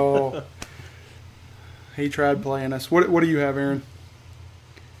 Oh, he tried playing us. What do you have, Aaron?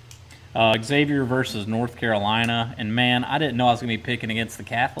 Xavier versus North Carolina, and man, I didn't know I was going to be picking against the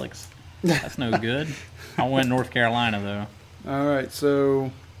Catholics. That's no good. I went North Carolina though. All right,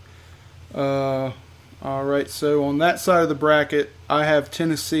 so on that side of the bracket, I have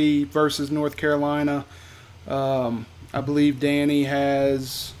Tennessee versus North Carolina. I believe Danny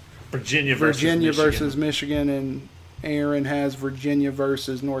has Virginia versus Michigan, and Aaron has Virginia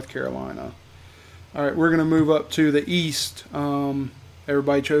versus North Carolina. All right, we're going to move up to the East.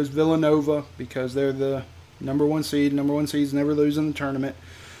 Everybody chose Villanova because they're the number one seed. Number one seeds never lose in the tournament.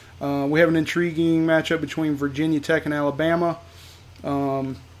 We have an intriguing matchup between Virginia Tech and Alabama.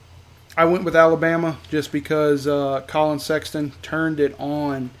 I went with Alabama just because Colin Sexton turned it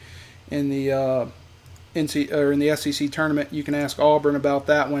on in the in the SEC tournament. You can ask Auburn about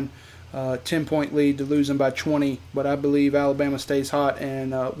that one. 10-point lead to losing by 20, but I believe Alabama stays hot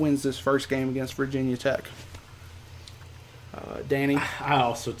and wins this first game against Virginia Tech. Danny? I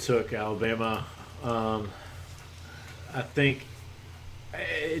also took Alabama. I think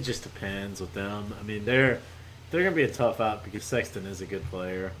it just depends with them. I mean, they're going to be a tough out because Sexton is a good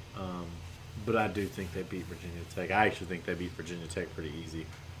player, but I do think they beat Virginia Tech. I actually think they beat Virginia Tech pretty easy.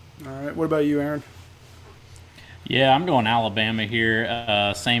 All right. What about you, Aaron? Yeah, I'm going Alabama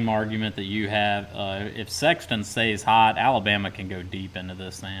here. Same argument that you have. If Sexton stays hot, Alabama can go deep into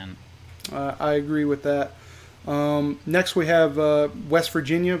this thing. I agree with that. Next we have West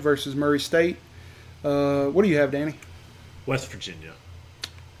Virginia versus Murray State. What do you have, Danny? West Virginia.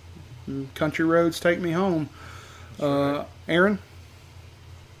 Country roads take me home. Aaron?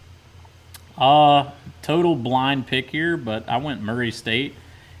 Total blind pick here, but I went Murray State,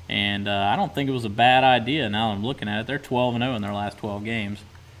 and I don't think it was a bad idea. Now that I'm looking at it, they're 12-0 in their last 12 games.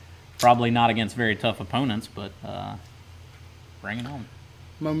 Probably not against very tough opponents, but bring it on.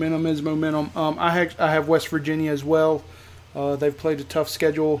 Momentum is momentum. I have West Virginia as well. They've played a tough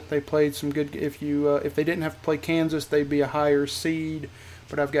schedule. They played some good. If they didn't have to play Kansas, they'd be a higher seed.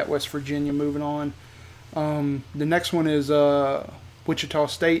 But I've got West Virginia moving on. The next one is Wichita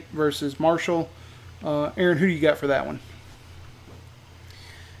State versus Marshall. Aaron, who do you got for that one?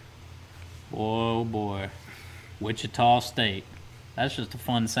 Oh boy, Wichita State. That's just a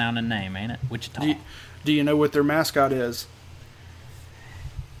fun sounding name, ain't it? Wichita. Do you know what their mascot is?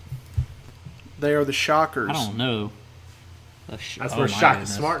 They are the Shockers. I don't know. That's where Shaka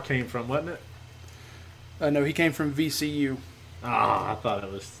Smart came from, wasn't it? No, he came from VCU. Oh, I thought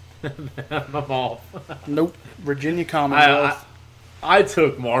it was my ball. Nope, Virginia Commonwealth. I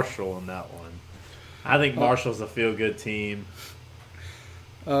took Marshall on that one. I think Marshall's a feel-good team.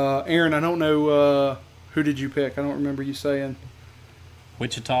 Aaron, I don't know who did you pick. I don't remember you saying.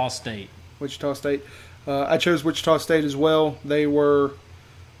 Wichita State. Wichita State. I chose Wichita State as well. They were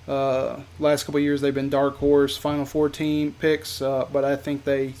last couple of years they've been dark horse Final Four team picks, but I think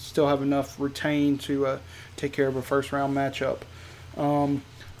they still have enough retained to take care of a first round matchup.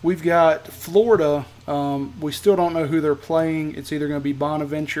 We've got Florida. We still don't know who they're playing. It's either going to be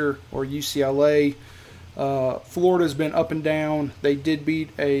Bonaventure or UCLA. Florida's been up and down. They did beat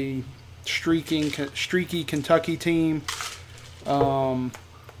a streaky Kentucky team at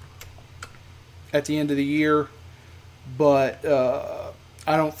the end of the year, but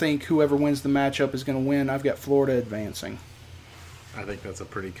I don't think whoever wins the matchup is going to win. I've got Florida advancing. I think that's a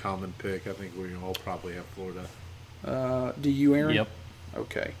pretty common pick. I think we all probably have Florida. Do you, Aaron? Yep.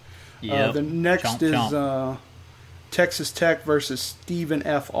 Okay. Yep. The next is Texas Tech versus Stephen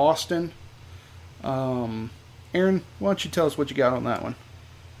F. Austin. Aaron, why don't you tell us what you got on that one?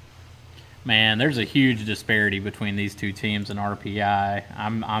 Man, there's a huge disparity between these two teams in RPI.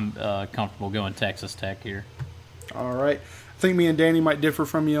 I'm comfortable going Texas Tech here. All right. I think me and Danny might differ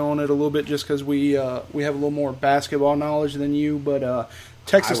from you on it a little bit just because we have a little more basketball knowledge than you. But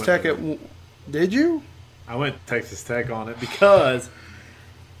Texas Tech, did you? I went Texas Tech on it because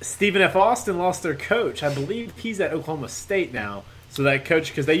Stephen F. Austin lost their coach. I believe he's at Oklahoma State now. So that coach,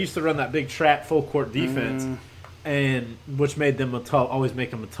 because they used to run that big trap full court defense, and which made them always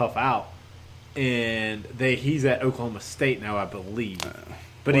make them a tough out. And he's at Oklahoma State now, I believe.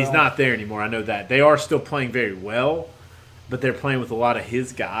 But he's not there anymore. I know that. They are still playing very well, but they're playing with a lot of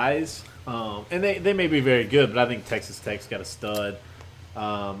his guys. And they may be very good, but I think Texas Tech's got a stud.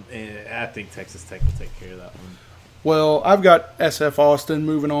 And I think Texas Tech will take care of that one. Well, I've got SF Austin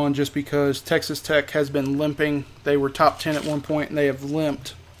moving on just because Texas Tech has been limping. They were top 10 at one point, and they have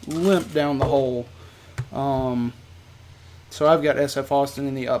limped down the hole. So I've got SF Austin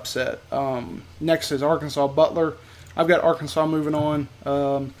in the upset. Next is Arkansas Butler. I've got Arkansas moving on.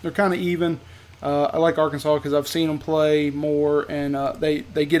 They're kind of even. I like Arkansas because I've seen them play more, and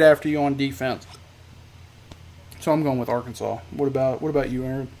they get after you on defense. So I'm going with Arkansas. What about you,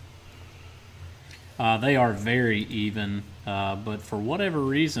 Aaron? They are very even, but for whatever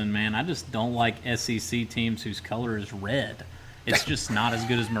reason, man, I just don't like SEC teams whose color is red. It's just not as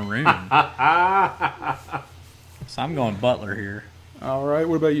good as maroon. So I'm going Butler here. All right.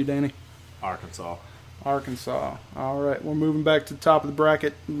 What about you, Danny? Arkansas. All right. We're moving back to the top of the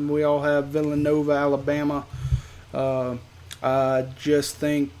bracket. We all have Villanova, Alabama. I just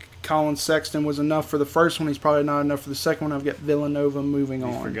think Colin Sexton was enough for the first one. He's probably not enough for the second one. I've got Villanova moving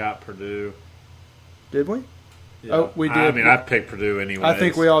on. You forgot Purdue. Did we? Yeah. Oh, we did. I mean, I picked Purdue anyway. I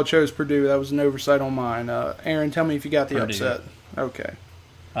think we all chose Purdue. That was an oversight on mine. Aaron, tell me if you got the Purdue. upset. Okay.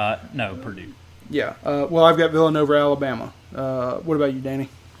 No, Purdue. Yeah. Well, I've got Villanova, Alabama. What about you, Danny?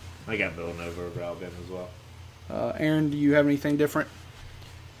 I got Villanova over Alabama as well. Aaron, do you have anything different?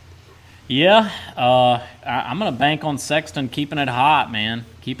 Yeah. I'm going to bank on Sexton keeping it hot, man.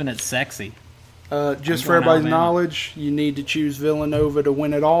 Keeping it sexy. Just for everybody's Alabama. knowledge, you need to choose Villanova to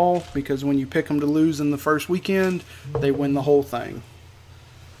win it all because when you pick them to lose in the first weekend, they win the whole thing.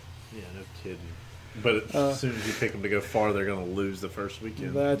 Yeah, no kidding. But as soon as you pick them to go far, they're going to lose the first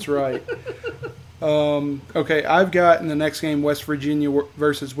weekend. That's right. Okay, I've got in the next game West Virginia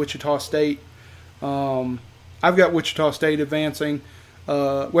versus Wichita State. I've got Wichita State advancing.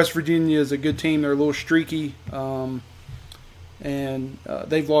 West Virginia is a good team. They're a little streaky. And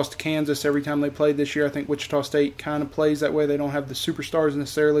they've lost to Kansas every time they played this year. I think Wichita State kind of plays that way. They don't have the superstars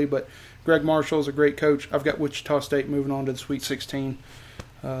necessarily, but Greg Marshall is a great coach. I've got Wichita State moving on to the Sweet 16.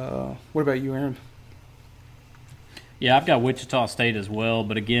 What about you, Aaron? Yeah, I've got Wichita State as well,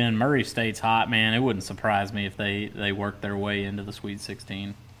 but again, Murray State's hot, man. It wouldn't surprise me if they worked their way into the Sweet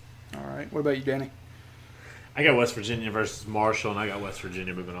 16. All right. What about you, Danny? I got West Virginia versus Marshall, and I got West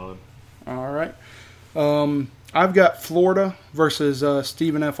Virginia moving on. All right. I've got Florida versus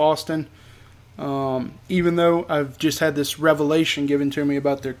Stephen F. Austin. Even though I've just had this revelation given to me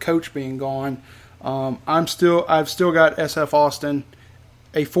about their coach being gone, I've still got SF Austin,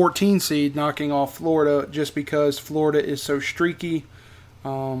 a 14 seed, knocking off Florida just because Florida is so streaky.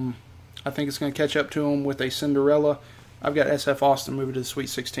 I think it's going to catch up to them with a Cinderella. I've got SF Austin moving to the Sweet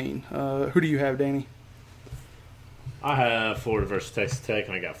 16. Who do you have, Danny? I have Florida versus Texas Tech,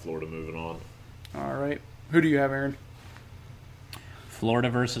 and I got Florida moving on. All right. Who do you have, Aaron? Florida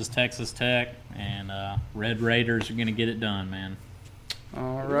versus Texas Tech, and Red Raiders are going to get it done, man.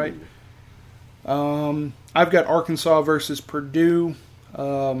 All right. I've got Arkansas versus Purdue.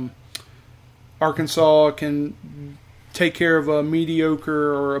 Arkansas can take care of a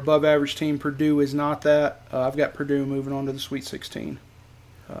mediocre or above average team. Purdue is not that. I've got Purdue moving on to the Sweet 16.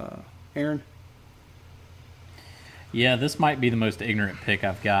 Aaron? Yeah, this might be the most ignorant pick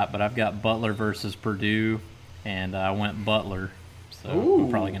I've got, but I've got Butler versus Purdue, and I went Butler. So I'm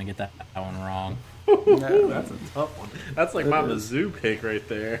probably going to get that one wrong. No, that's a tough one. That's like my Mizzou pick right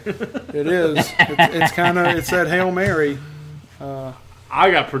there. It is. It's that Hail Mary. I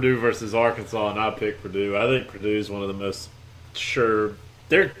got Purdue versus Arkansas, and I picked Purdue. I think Purdue's one of the most sure.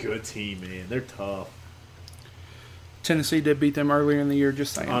 They're a good team, man. They're tough. Tennessee did beat them earlier in the year,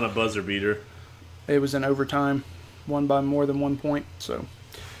 just saying. On a buzzer beater. It was in overtime, won by more than 1 point. So,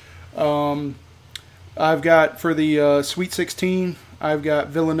 I've got for the Sweet 16, I've got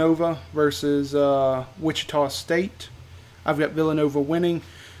Villanova versus Wichita State. I've got Villanova winning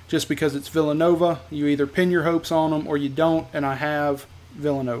just because it's Villanova. You either pin your hopes on them or you don't, and I have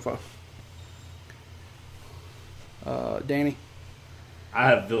Villanova. Danny? I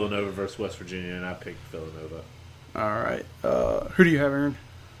have Villanova versus West Virginia, and I picked Villanova. All right. Who do you have, Aaron?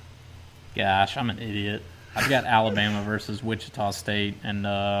 Gosh, I'm an idiot. I've got Alabama versus Wichita State, and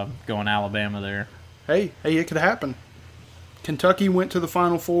going Alabama there. Hey, it could happen. Kentucky went to the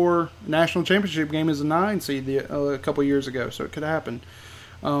Final Four national championship game as a 9 seed a couple years ago, so it could happen.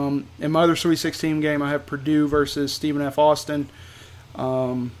 In my other Sweet 16 game, I have Purdue versus Stephen F. Austin.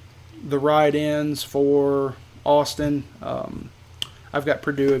 The ride ends for Austin. I've got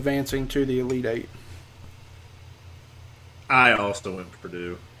Purdue advancing to the Elite Eight. I also went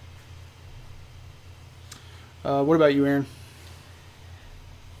Purdue. What about you, Aaron?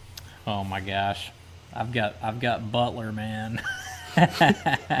 Oh my gosh, I've got Butler, man.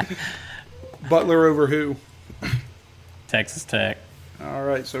 Butler over who? Texas Tech. All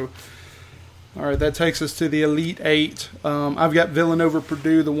right, that takes us to the Elite Eight. I've got Villanova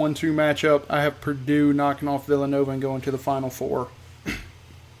Purdue, the 1-2 matchup. I have Purdue knocking off Villanova and going to the Final Four.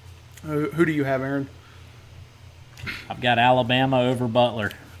 Who do you have, Aaron? I've got Alabama over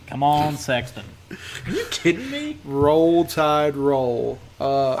Butler. Come on, Sexton. Are you kidding me? Roll Tide roll.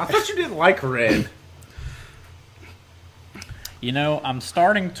 I thought you didn't like red. You know, I'm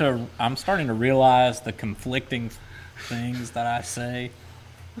starting to realize the conflicting things that I say,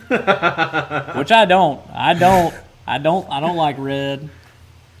 which I don't like red.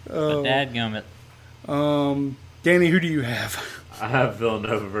 But dadgummit. Danny, who do you have? I have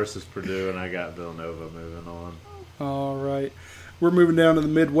Villanova versus Purdue, and I got Villanova moving on. All right. We're moving down to the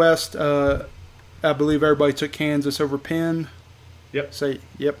Midwest. I believe everybody took Kansas over Penn. Yep. Say,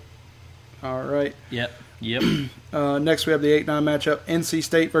 yep. All right. Yep. Next, we have the 8-9 matchup, NC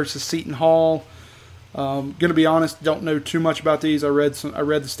State versus Seton Hall. Going to be honest, don't know too much about these. I read the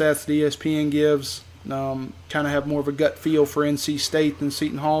stats that ESPN gives. Kind of have more of a gut feel for NC State than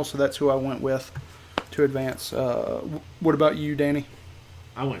Seton Hall, so that's who I went with to advance. What about you, Danny?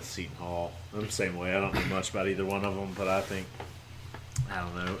 I went Seton Hall. I'm the same way. I don't know much about either one of them, but I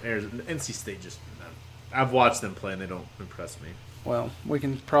don't know. NC State just, I've watched them play and they don't impress me. Well, we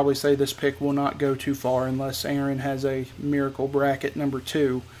can probably say this pick will not go too far unless Aaron has a miracle bracket number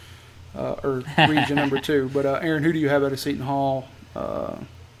 2, or region number 2. But Aaron, who do you have out of Seton Hall,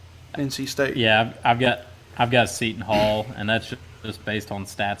 NC State? Yeah, I've got Seton Hall, and that's just based on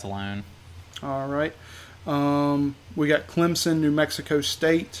stats alone. All right. We got Clemson, New Mexico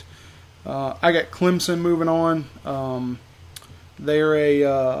State. I got Clemson moving on.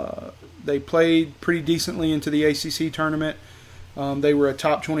 They played pretty decently into the ACC tournament. They were a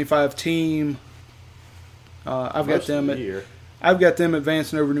top 25 team. I've got them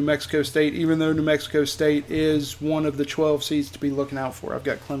advancing over New Mexico State, even though New Mexico State is one of the 12 seeds to be looking out for. I've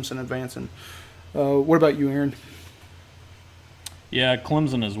got Clemson advancing. What about you, Aaron? Yeah,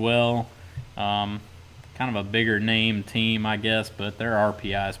 Clemson as well. kind of a bigger name team, I guess, but their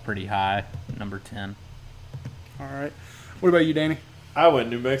RPI is pretty high, number 10. All right. What about you, Danny? I went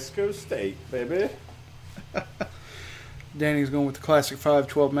New Mexico State, baby. Danny's going with the classic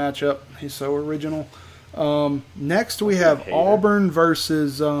 5-12 matchup. He's so original. Next, we have Auburn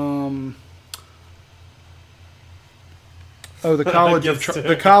versus the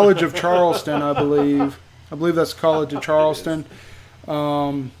College of Charleston, I believe. I believe that's the College of Charleston.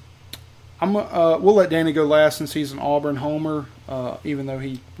 We'll let Danny go last since he's an Auburn homer, even though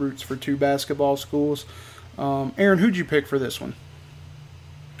he roots for 2 basketball schools. Aaron, who'd you pick for this one?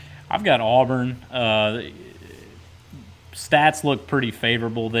 I've got Auburn. Stats look pretty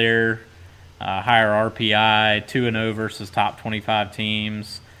favorable there. Higher RPI, 2-0 versus top 25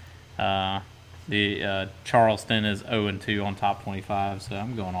 teams. The Charleston is 0-2 on top 25, so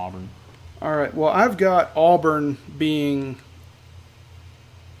I'm going Auburn. All right. Well, I've got Auburn being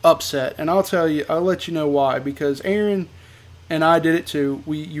upset, and I'll let you know why. Because Aaron and I did it too.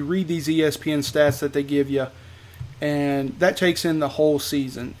 You read these ESPN stats that they give you, and that takes in the whole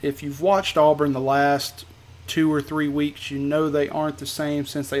season. If you've watched Auburn the last 2 or 3 weeks, you know they aren't the same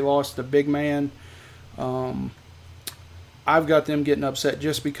since they lost the big man. I've got them getting upset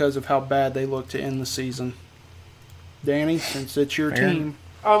just because of how bad they look to end the season. Danny, since it's your team.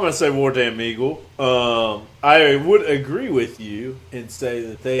 I'm going to say War Damn Eagle. I would agree with you and say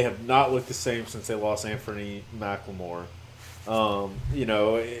that they have not looked the same since they lost Anthony McLemore.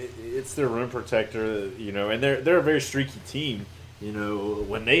 It's their rim protector, and they're a very streaky team.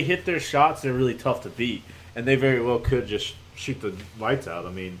 When they hit their shots, they're really tough to beat. And they very well could just shoot the lights out. I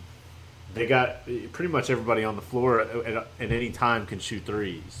mean, they got pretty much everybody on the floor at any time can shoot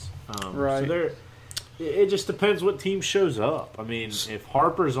threes. Right. So it just depends what team shows up. I mean, if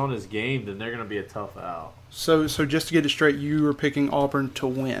Harper's on his game, then they're going to be a tough out. So just to get it straight, you were picking Auburn to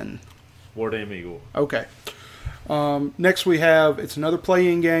win. War Damn Eagle. Okay. Next it's another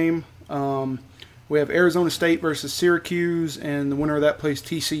play-in game. We have Arizona State versus Syracuse, and the winner of that plays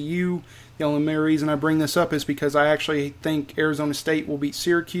TCU. The only main reason I bring this up is because I actually think Arizona State will beat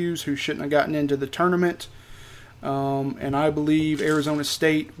Syracuse, who shouldn't have gotten into the tournament. And I believe Arizona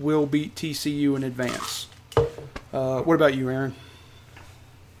State will beat TCU in advance. What about you, Aaron?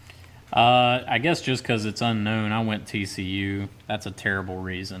 I guess just because it's unknown, I went TCU. That's a terrible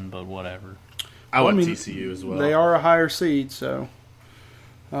reason, but whatever. I went TCU as well. They are a higher seed, so.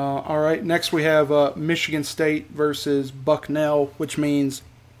 All right, next we have Michigan State versus Bucknell, which means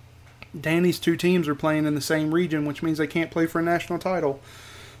Danny's 2 teams are playing in the same region, which means they can't play for a national title.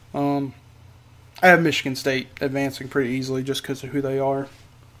 I have Michigan State advancing pretty easily just because of who they are.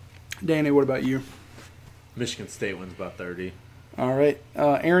 Danny, what about you? Michigan State wins by 30. All right.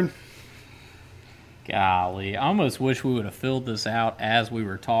 Aaron? Golly, I almost wish we would have filled this out as we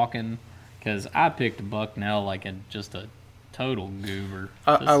were talking, because I picked Bucknell like just a total goober.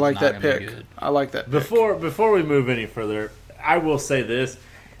 I like that pick. I like that pick. Before we move any further, I will say this,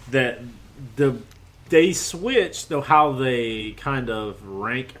 that they switched how they kind of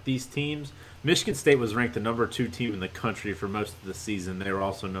rank these teams. Michigan State was ranked the number 2 team in the country for most of the season. They were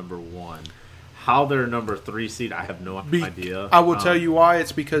also number 1. How they're number 3 seed, I have no idea. I will tell you why.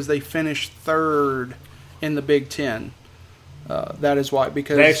 It's because they finished 3rd in the Big Ten. That is why.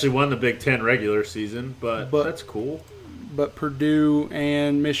 Because they actually won the Big Ten regular season, but that's cool. But Purdue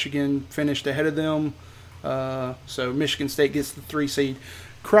and Michigan finished ahead of them. So Michigan State gets the 3 seed.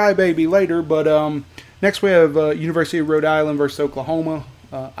 Crybaby later, but next we have University of Rhode Island versus Oklahoma.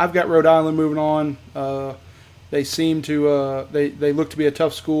 I've got Rhode Island moving on. They seem to they look to be a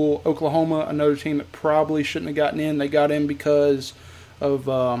tough school. Oklahoma, another team that probably shouldn't have gotten in. They got in because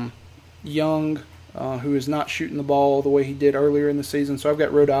of Young, who is not shooting the ball the way he did earlier in the season. So I've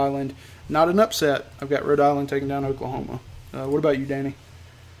got Rhode Island. Not an upset. I've got Rhode Island taking down Oklahoma. What about you, Danny?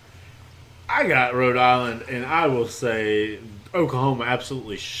 I got Rhode Island, and I will say Oklahoma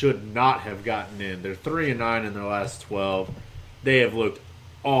absolutely should not have gotten in. They're 3-9 in their last 12. They have looked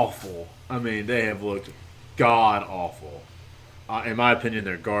awful. I mean, they have looked god awful. In my opinion,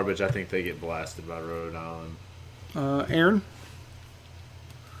 they're garbage. I think they get blasted by Rhode Island. Aaron?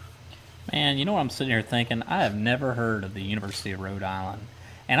 Man, you know what I'm sitting here thinking? I have never heard of the University of Rhode Island.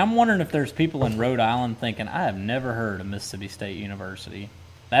 And I'm wondering if there's people in Rhode Island thinking, I have never heard of Mississippi State University.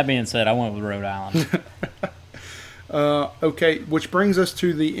 That being said, I went with Rhode Island. Okay, which brings us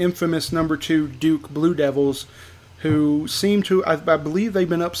to the infamous number 2 Duke Blue Devils, who seem to, I believe they've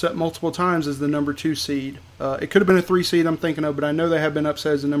been upset multiple times as the number 2 seed. It could have been a 3 seed I'm thinking of, but I know they have been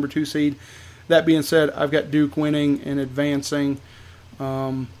upset as the number 2 seed. That being said, I've got Duke winning and advancing.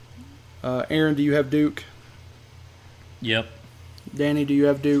 Aaron, do you have Duke? Yep. Danny, do you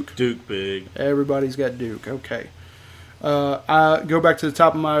have Duke? Duke big. Everybody's got Duke. Okay. I go back to the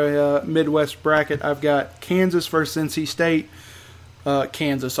top of my Midwest bracket. I've got Kansas versus NC State.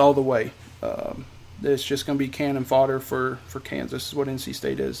 Kansas all the way. It's just going to be cannon fodder for Kansas is what NC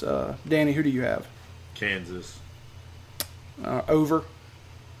State is. Danny, who do you have? Kansas. Over?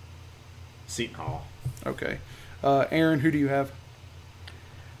 Seton Hall. Okay. Aaron, who do you have?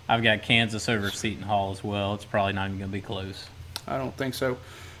 I've got Kansas over Seton Hall as well. It's probably not even going to be close. I don't think so.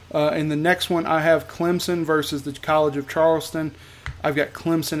 In the next one, I have Clemson versus the College of Charleston. I've got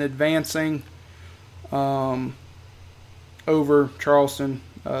Clemson advancing over Charleston.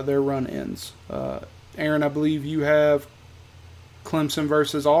 Their run ends. Aaron, I believe you have Clemson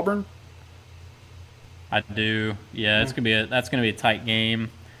versus Auburn. I do. Yeah, that's gonna be a tight game.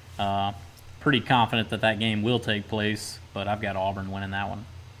 Pretty confident that game will take place, but I've got Auburn winning that one.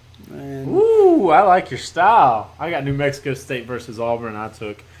 Ooh, I like your style. I got New Mexico State versus Auburn. I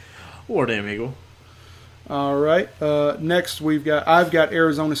took War Damn Eagle. All right. Next, I've got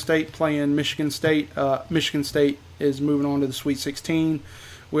Arizona State playing Michigan State. Michigan State is moving on to the Sweet 16.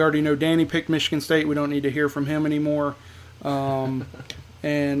 We already know Danny picked Michigan State. We don't need to hear from him anymore. And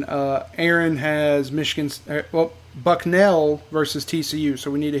Aaron has Bucknell versus TCU, so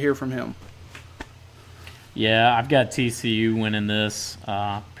we need to hear from him. Yeah, I've got TCU winning this.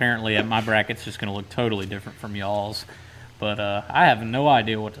 Apparently, my bracket's just going to look totally different from y'all's. But I have no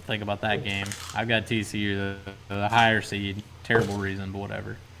idea what to think about that game. I've got TCU, the higher seed. Terrible reason, but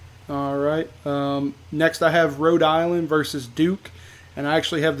whatever. All right. Next, I have Rhode Island versus Duke. And I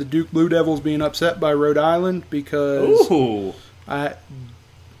actually have the Duke Blue Devils being upset by Rhode Island because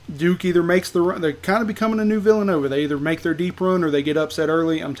Duke either makes the run. They're kind of becoming a new Villanova. They either make their deep run or they get upset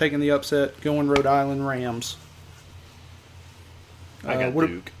early. I'm taking the upset, going Rhode Island Rams. I got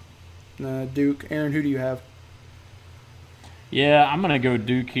Duke. Duke. Aaron, who do you have? Yeah, I'm going to go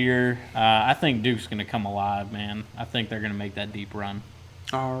Duke here. I think Duke's going to come alive, man. I think they're going to make that deep run.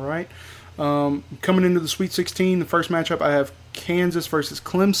 All right. Coming into the Sweet 16, the first matchup, I have Kansas versus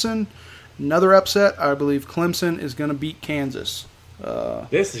Clemson. Another upset. I believe Clemson is going to beat Kansas.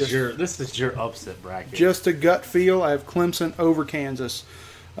 This is your upset bracket. Just a gut feel. I have Clemson over Kansas.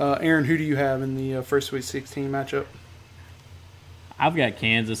 Aaron, who do you have in the first Sweet 16 matchup? I've got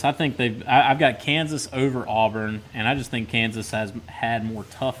Kansas. I've got Kansas over Auburn, and I just think Kansas has had more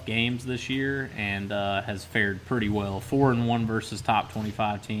tough games this year and has fared pretty well. 4-1 versus top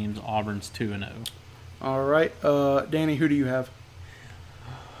 25 teams. Auburn's 2-0. All right, Danny, who do you have?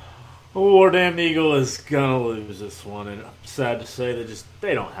 War Damn Eagle is gonna lose this one, and I'm sad to say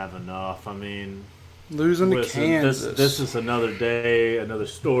they don't have enough. I mean, losing to Kansas. This is another day, another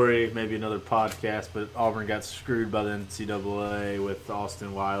story, maybe another podcast. But Auburn got screwed by the NCAA with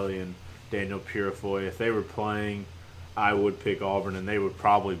Austin Wiley and Daniel Purifoy. If they were playing, I would pick Auburn, and they would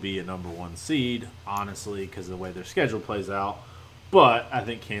probably be a number one seed, honestly, because of the way their schedule plays out. But I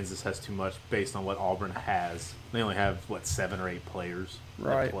think Kansas has too much based on what Auburn has. They only have, 7 or 8 players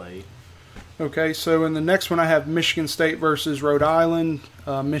that play. Okay, so in the next one I have Michigan State versus Rhode Island.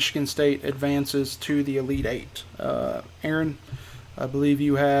 Michigan State advances to the Elite Eight. Aaron, I believe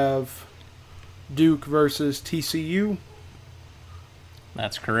you have Duke versus TCU.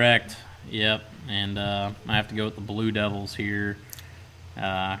 That's correct. Yep, and I have to go with the Blue Devils here.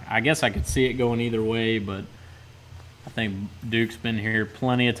 I guess I could see it going either way, but I think Duke's been here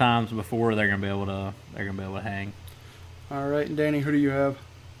plenty of times before. They're gonna be able to hang. All right, and Danny, who do you have?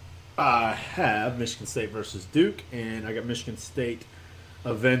 I have Michigan State versus Duke, and I got Michigan State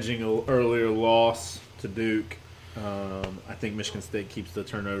avenging an earlier loss to Duke. I think Michigan State keeps the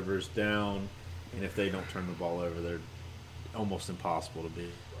turnovers down, and if they don't turn the ball over, they're almost impossible to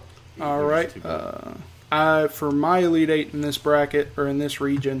beat. All right. For my Elite Eight in this bracket, or in this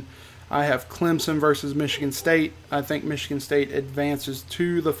region, I have Clemson versus Michigan State. I think Michigan State advances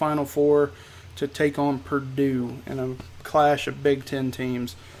to the Final Four to take on Purdue in a clash of Big Ten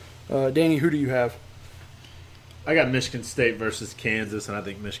teams. Danny, who do you have? I got Michigan State versus Kansas, and I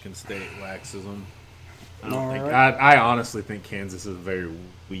think Michigan State waxes them. I honestly think Kansas is a very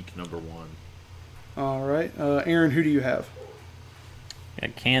weak number one. All right. Aaron, who do you have?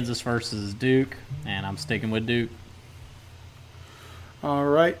 Got Kansas versus Duke, and I'm sticking with Duke. All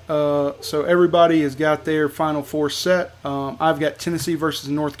right. So everybody has got their Final Four set. I've got Tennessee versus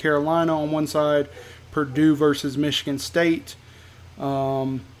North Carolina on one side, Purdue versus Michigan State.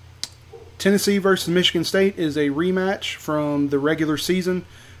 Tennessee versus Michigan State is a rematch from the regular season.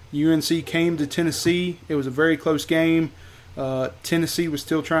 UNC came to Tennessee. It was a very close game. Tennessee was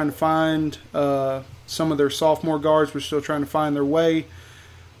still trying to find some of their sophomore guards were still trying to find their way.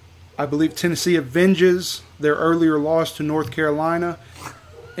 I believe Tennessee avenges their earlier loss to North Carolina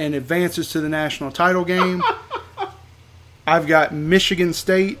and advances to the national title game. I've got Michigan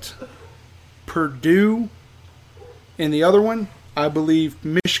State, Purdue in the other one. I believe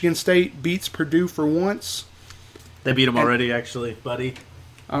Michigan State beats Purdue for once. They beat them already, actually, buddy.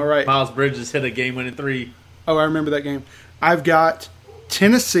 All right. Miles Bridges hit a game-winning 3. Oh, I remember that game. I've got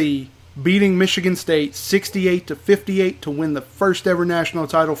Tennessee beating Michigan State 68-58 to win the first ever national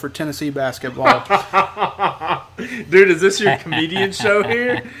title for Tennessee basketball. Dude, is this your comedian show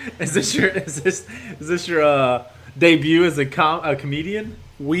here? Is this your debut as a comedian?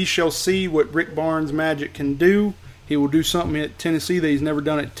 We shall see what Rick Barnes' magic can do. He will do something at Tennessee that he's never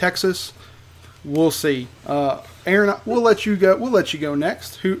done at Texas. We'll see. Aaron, we'll let you go. We'll let you go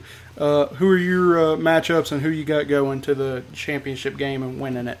next. Who are your matchups and who you got going to the championship game and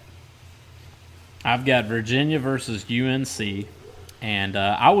winning it? I've got Virginia versus UNC, and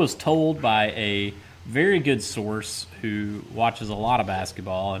I was told by a very good source who watches a lot of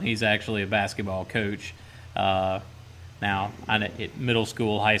basketball, and he's actually a basketball coach. Now, middle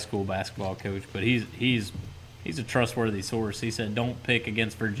school, high school basketball coach, but he's a trustworthy source. He said don't pick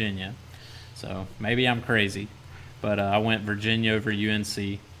against Virginia, so maybe I'm crazy, but I went Virginia over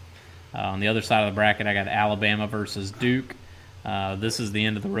UNC. On the other side of the bracket, I got Alabama versus Duke. This is the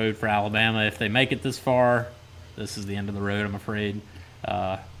end of the road for Alabama. If they make it this far, this is the end of the road, I'm afraid.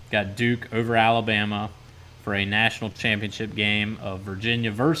 Got Duke over Alabama for a national championship game of Virginia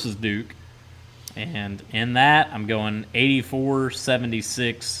versus Duke. And in that, I'm going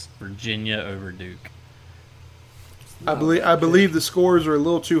 84-76 Virginia over Duke. I believe the scores are a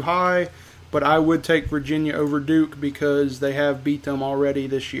little too high, but I would take Virginia over Duke because they have beat them already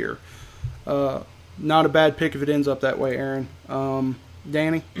this year. Not a bad pick if it ends up that way, Aaron.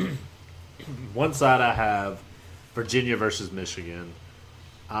 Danny? One side I have Virginia versus Michigan.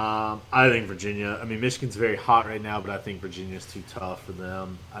 I think Virginia, Michigan's very hot right now, but I think Virginia's too tough for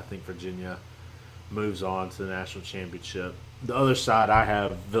them. I think Virginia moves on to the national championship. The other side I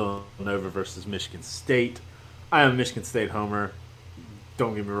have Villanova versus Michigan State. I am a Michigan State homer.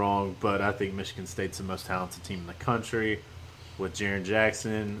 Don't get me wrong, but I think Michigan State's the most talented team in the country with Jaren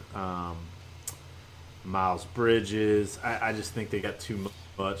Jackson, Miles Bridges. I just think they got too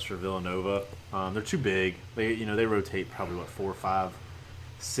much for Villanova. They're too big. They rotate probably 4, 5,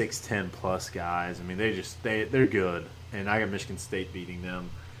 6, 10 plus guys. They're good, and I got Michigan State beating them.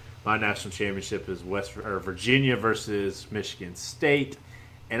 My national championship is Virginia versus Michigan State,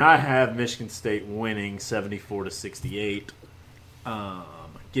 and I have Michigan State winning 74-68,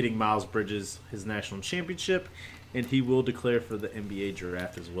 getting Miles Bridges his national championship, and he will declare for the NBA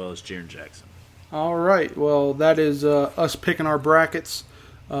draft as well as Jaren Jackson. All right. Well, that is us picking our brackets.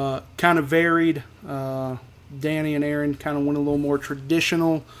 Kind of varied. Danny and Aaron kind of went a little more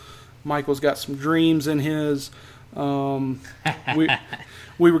traditional. Michael's got some dreams in his.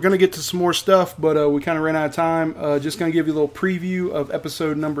 We were going to get to some more stuff, but we kind of ran out of time. Just going to give you a little preview of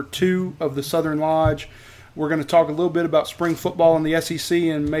episode number 2 of the Southern Lodge. We're going to talk a little bit about spring football in the SEC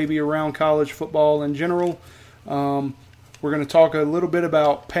and maybe around college football in general. We're going to talk a little bit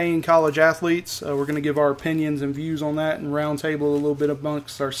about paying college athletes. We're going to give our opinions and views on that and roundtable a little bit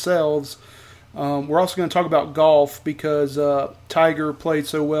amongst ourselves. We're also going to talk about golf because Tiger played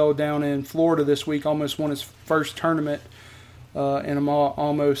so well down in Florida this week, almost won his first tournament in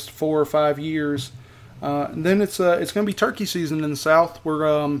almost 4 or 5 years. And then it's going to be turkey season in the South. We're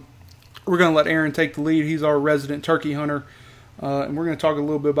going to let Aaron take the lead. He's our resident turkey hunter, and we're going to talk a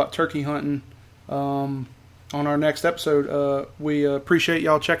little bit about turkey hunting on our next episode. We appreciate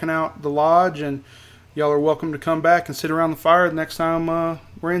y'all checking out the lodge, and y'all are welcome to come back and sit around the fire the next time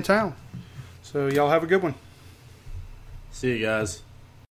we're in town. So y'all have a good one. See you guys.